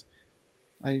Matrix,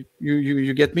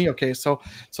 you get me? Okay, so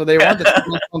they want the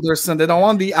Thomas Anderson. They don't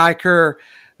want the hacker,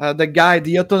 the guy,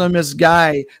 the autonomous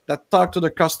guy that talk to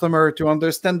the customer to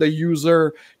understand the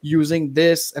user using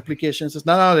this application.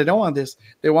 No, they don't want this.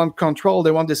 They want control.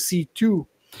 They want the C2.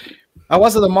 I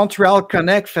was at the Montreal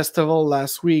Connect Festival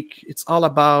last week. It's all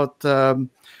about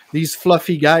these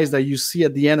fluffy guys that you see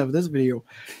at the end of this video.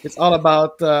 It's all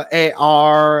about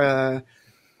AR,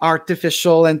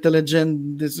 artificial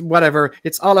intelligence, whatever.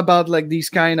 It's all about like these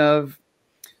kind of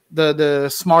the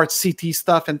smart city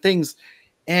stuff and things.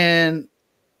 And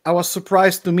I was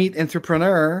surprised to meet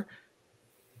entrepreneur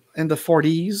in the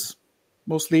 40s,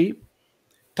 mostly,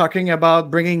 talking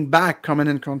about bringing back command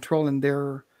and control in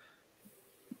their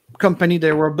company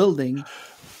they were building,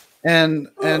 and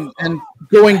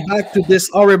going back to this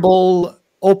horrible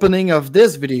opening of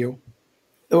this video.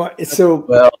 So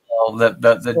well,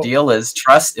 the deal is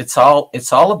trust. It's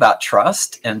all about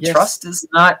trust, and trust is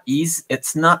not easy.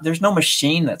 It's not. There's no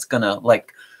machine that's gonna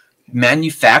like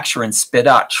manufacture and spit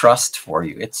out trust for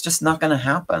you. It's just not going to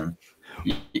happen.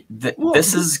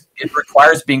 It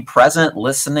requires being present,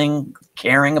 listening,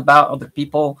 caring about other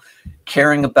people,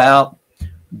 caring about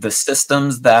the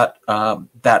systems that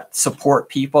that support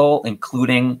people,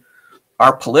 including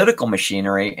our political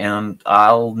machinery. And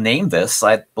I'll name this.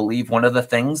 I believe one of the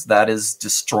things that is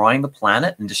destroying the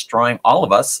planet and destroying all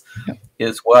of us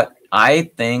is what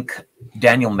I think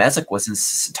Daniel Mezek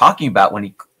was talking about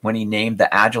when he named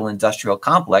the Agile Industrial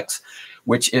Complex,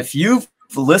 which if you've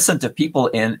listened to people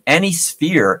in any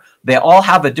sphere, they all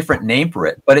have a different name for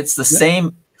it, but it's the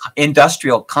same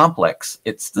industrial complex.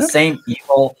 It's the same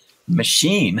evil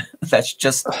machine that's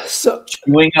just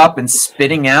chewing up and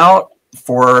spitting out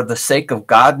for the sake of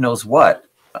God knows what.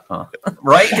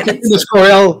 Right? The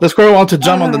squirrel wants to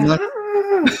jump on the nut.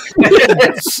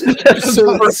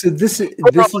 So this is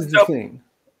the thing.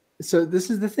 So this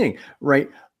is the thing, right?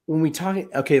 When we talk,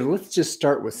 okay, let's just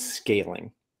start with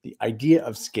scaling. The idea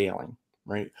of scaling,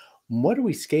 right? What are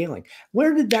we scaling?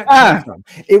 Where did that come from?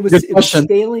 It was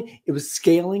scaling. It was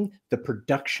scaling the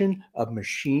production of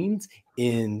machines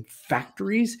in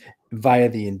factories via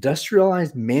the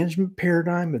industrialized management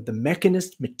paradigm of the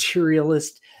mechanist,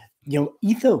 materialist,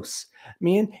 ethos.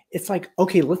 Man, it's like,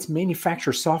 okay, let's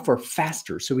manufacture software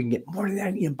faster so we can get more of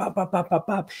that.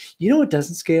 You know what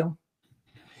doesn't scale?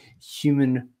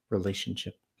 Human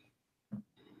relationship.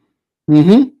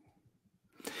 Mm-hmm.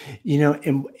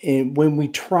 And when we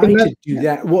try to do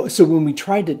that, so when we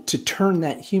try to turn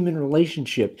that human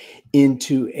relationship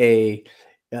into a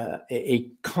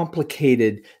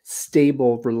complicated,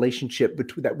 stable relationship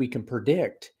that we can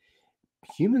predict,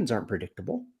 humans aren't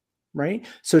predictable. right?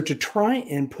 So to try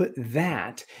and put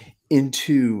that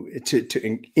into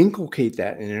to inculcate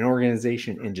that in an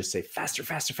organization and just say faster,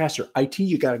 faster, faster. IT,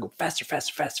 you got to go faster,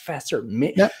 faster, faster, faster.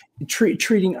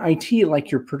 Treating IT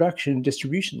like your production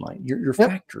distribution line, your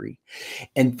factory,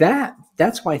 and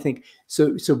that's why I think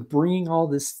so. Bringing all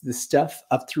this stuff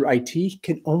up through IT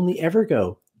can only ever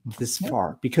go this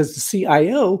far because the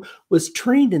CIO was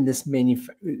trained in this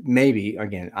maybe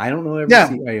again, I don't know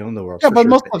every CIO in the world. But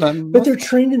most of them. But they're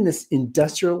trained in this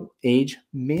industrial age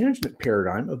management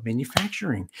paradigm of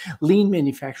manufacturing, lean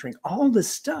manufacturing. All this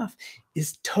stuff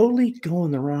is totally going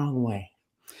the wrong way.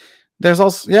 There's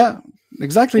also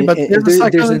exactly. But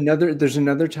there's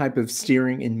another type of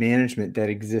steering and management that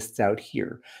exists out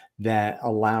here that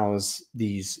allows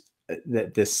the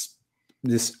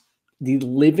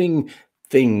living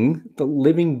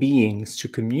beings to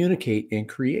communicate and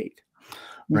create.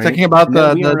 Right? Talking about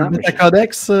the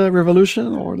Codex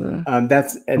revolution, or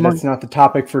that's not the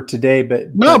topic for today.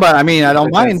 But but I mean, I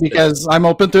don't mind because I'm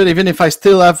open to it, even if I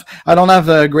don't have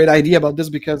a great idea about this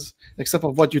because except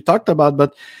of what you talked about.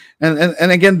 But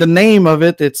and again, the name of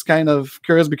it's kind of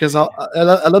curious because a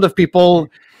lot of people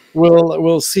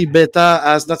will see beta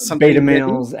as that's something beta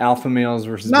males, alpha males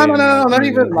versus no, not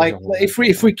even like if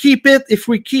we keep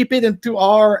it into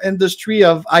our industry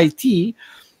of IT,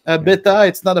 beta,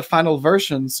 it's not a final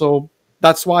version. So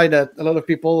that's why that a lot of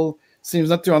people seems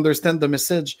not to understand the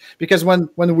message because when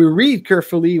we read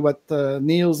carefully what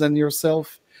Niels and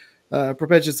yourself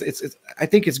propose, it's I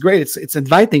think it's great. It's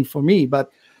inviting for me,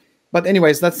 but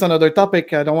anyways, that's another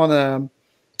topic. I don't want to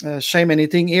shame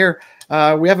anything here.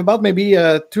 We have about maybe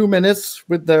 2 minutes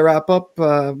with the wrap up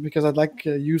because I'd like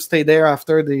you stay there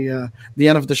after the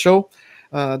end of the show,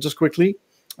 just quickly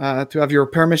to have your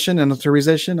permission and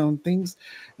authorization on things.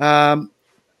 So I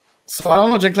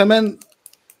don't know, gentlemen,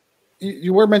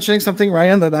 you were mentioning something,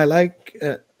 Ryan, that I like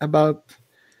about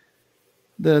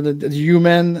the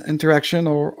human interaction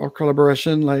or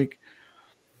collaboration. Like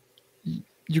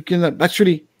you can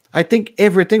actually, I think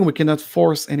everything we cannot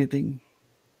force anything.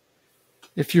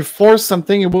 If you force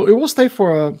something, it will stay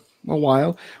for a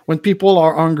while. When people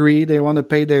are hungry, they want to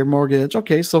pay their mortgage.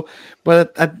 Okay, so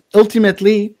but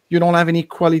ultimately, you don't have any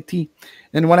quality.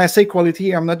 And when I say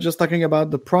quality, I'm not just talking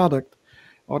about the product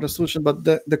or the solution, but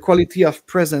the quality of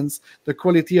presence, the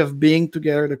quality of being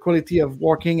together, the quality of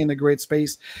working in a great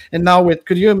space. And now,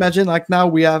 could you imagine? Like now,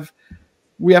 we have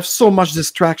so much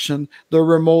distraction. The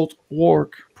remote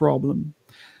work problem.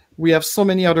 We have so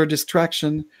many other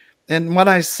distractions. And when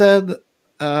I said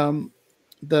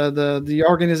the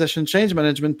organization change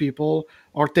management people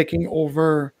are taking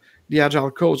over the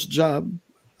agile coach job.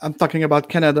 I'm talking about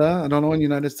Canada. I don't know in the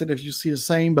United States if you see the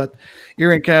same, but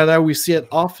here in Canada, we see it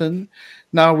often.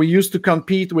 Now, we used to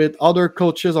compete with other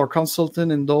coaches or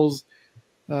consultants in those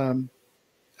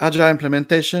agile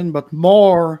implementation, but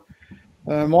more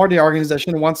the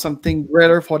organization wants something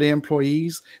greater for the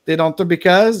employees. They don't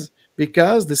because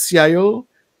the CIO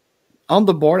on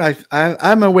the board,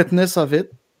 I'm a witness of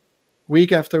it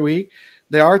week after week.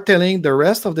 They are telling the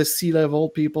rest of the C-level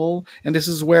people, and this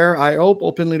is where I hope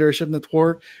Open Leadership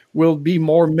Network will be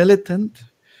more militant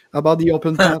about the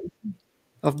open path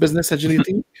of business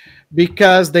agility,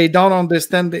 because they don't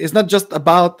understand. It's not just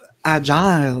about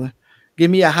agile.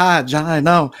 Give me a agile.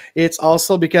 No, it's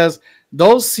also because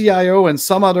those CIO and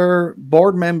some other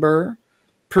board member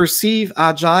perceive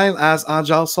agile as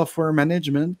agile software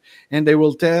management, and they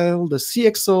will tell the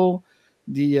CXO,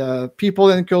 the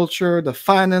people in culture, the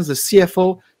finance, the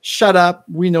CFO, shut up,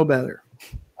 we know better.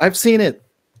 I've seen it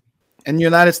in the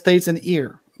United States and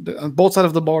here, on both sides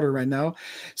of the border right now.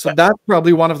 So that's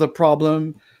probably one of the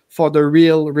problems for the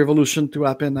real revolution to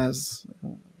happen as,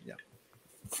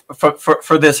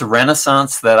 For this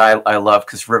renaissance that I love,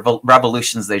 because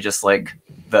revolutions, they just like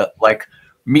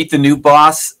meet the new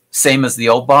boss, same as the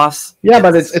old boss. Yeah,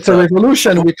 but it's a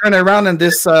revolution. We turn around and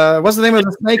this, what's the name of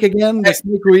the snake again? The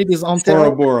snake read is on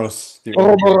Ouroboros.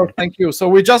 Ouroboros, thank you. So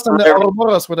we're just on the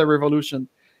Ouroboros with a revolution.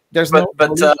 There's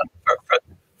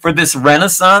for this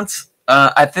renaissance,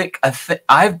 I think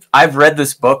I've read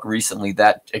this book recently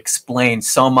that explains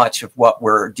so much of what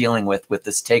we're dealing with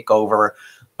this takeover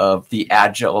of the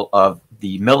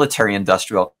military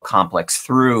industrial complex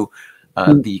through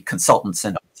the consultants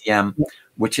and OTM,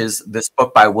 which is this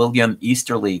book by William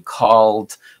Easterly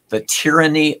called The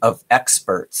Tyranny of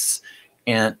Experts.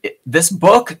 And this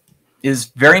book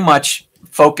is very much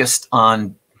focused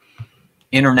on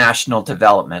international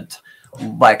development.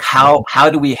 Like how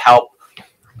do we help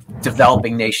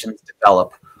developing nations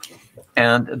develop?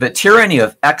 And The Tyranny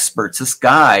of Experts, this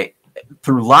guy,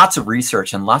 through lots of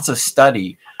research and lots of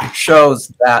study, shows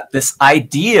that this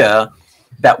idea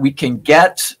that we can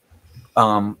get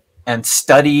and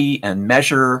study and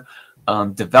measure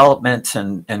development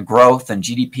and growth and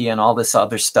GDP and all this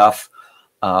other stuff,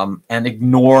 and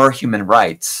ignore human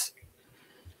rights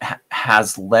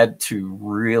has led to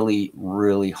really,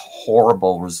 really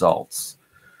horrible results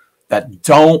that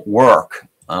don't work.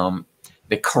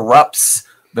 It corrupts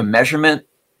the measurement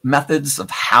methods of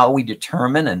how we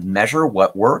determine and measure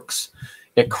what works.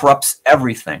 It corrupts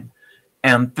everything.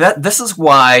 And this is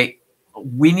why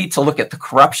we need to look at the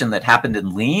corruption that happened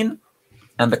in Lean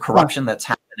and the corruption that's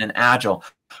happened in Agile.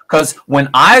 Because when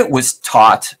I was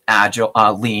taught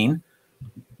Lean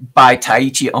by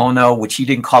Taiichi Ono, which he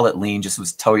didn't call it Lean, just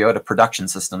was Toyota Production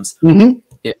Systems,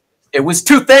 it was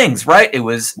two things, right? It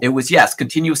was yes,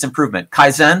 continuous improvement,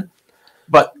 Kaizen,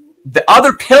 but the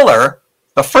other pillar,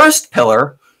 the first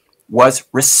pillar, was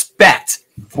respect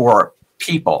for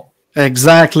people.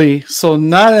 Exactly. So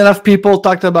not enough people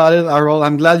talked about it, Harold.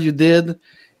 I'm glad you did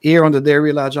here on the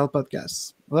Real Agile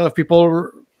podcast. A lot of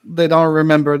people, they don't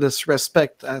remember this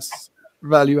respect as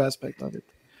value aspect of it.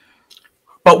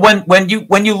 But when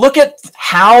you look at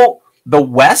how the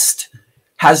West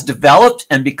has developed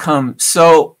and become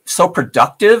so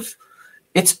productive,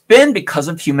 it's been because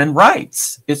of human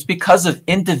rights. It's because of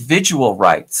individual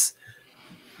rights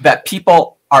that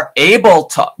people are able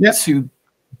to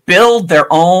build their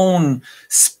own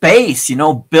space,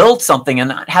 build something and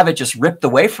not have it just ripped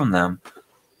away from them.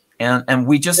 And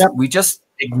we just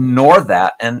ignore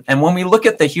that. And when we look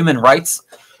at the human rights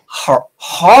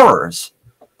horrors,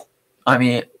 I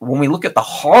mean, when we look at the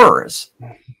horrors,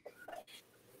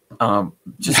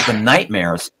 just the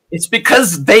nightmares, it's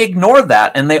because they ignore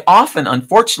that. And they often,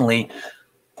 unfortunately,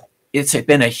 it's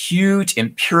been a huge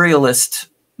imperialist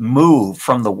move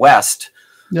from the West,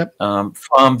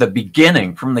 from the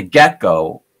beginning, from the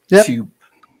get-go, to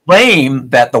claim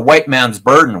that the white man's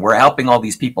burden, we're helping all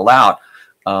these people out.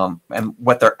 And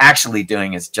what they're actually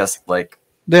doing is just like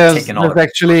taking all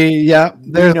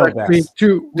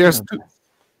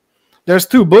there's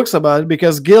two books about it,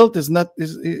 because guilt it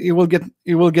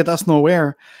will get us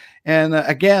nowhere. And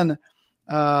again,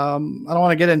 I don't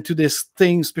want to get into this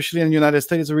thing, especially in the United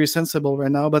States. It's very sensible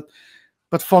right now, but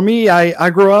for me, I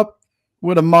grew up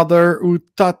with a mother who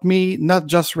taught me not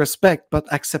just respect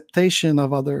but acceptation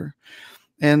of other.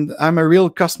 And I'm a real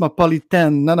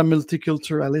cosmopolitan, not a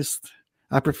multiculturalist.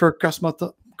 I prefer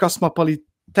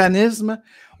cosmopolitanism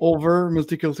over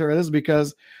multiculturalism,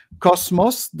 because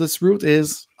cosmos, this root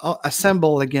is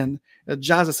assemble again, a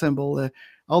jazz assemble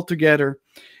all together.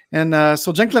 And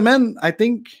so, gentlemen, I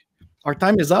think our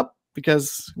time is up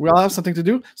because we all have something to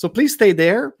do. So please stay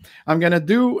there. I'm going to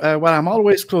do what I'm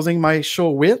always closing my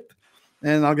show with,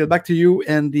 and I'll get back to you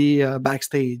in the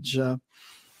backstage.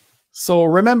 So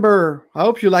remember, I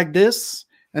hope you like this,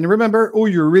 and remember who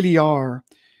you really are.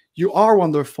 You are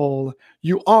wonderful,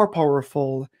 you are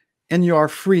powerful, and you are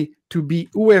free to be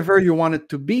whoever you wanted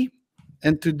to be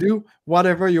and to do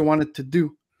whatever you wanted to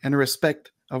do in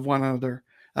respect of one another.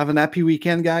 Have an happy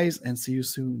weekend, guys, and see you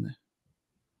soon.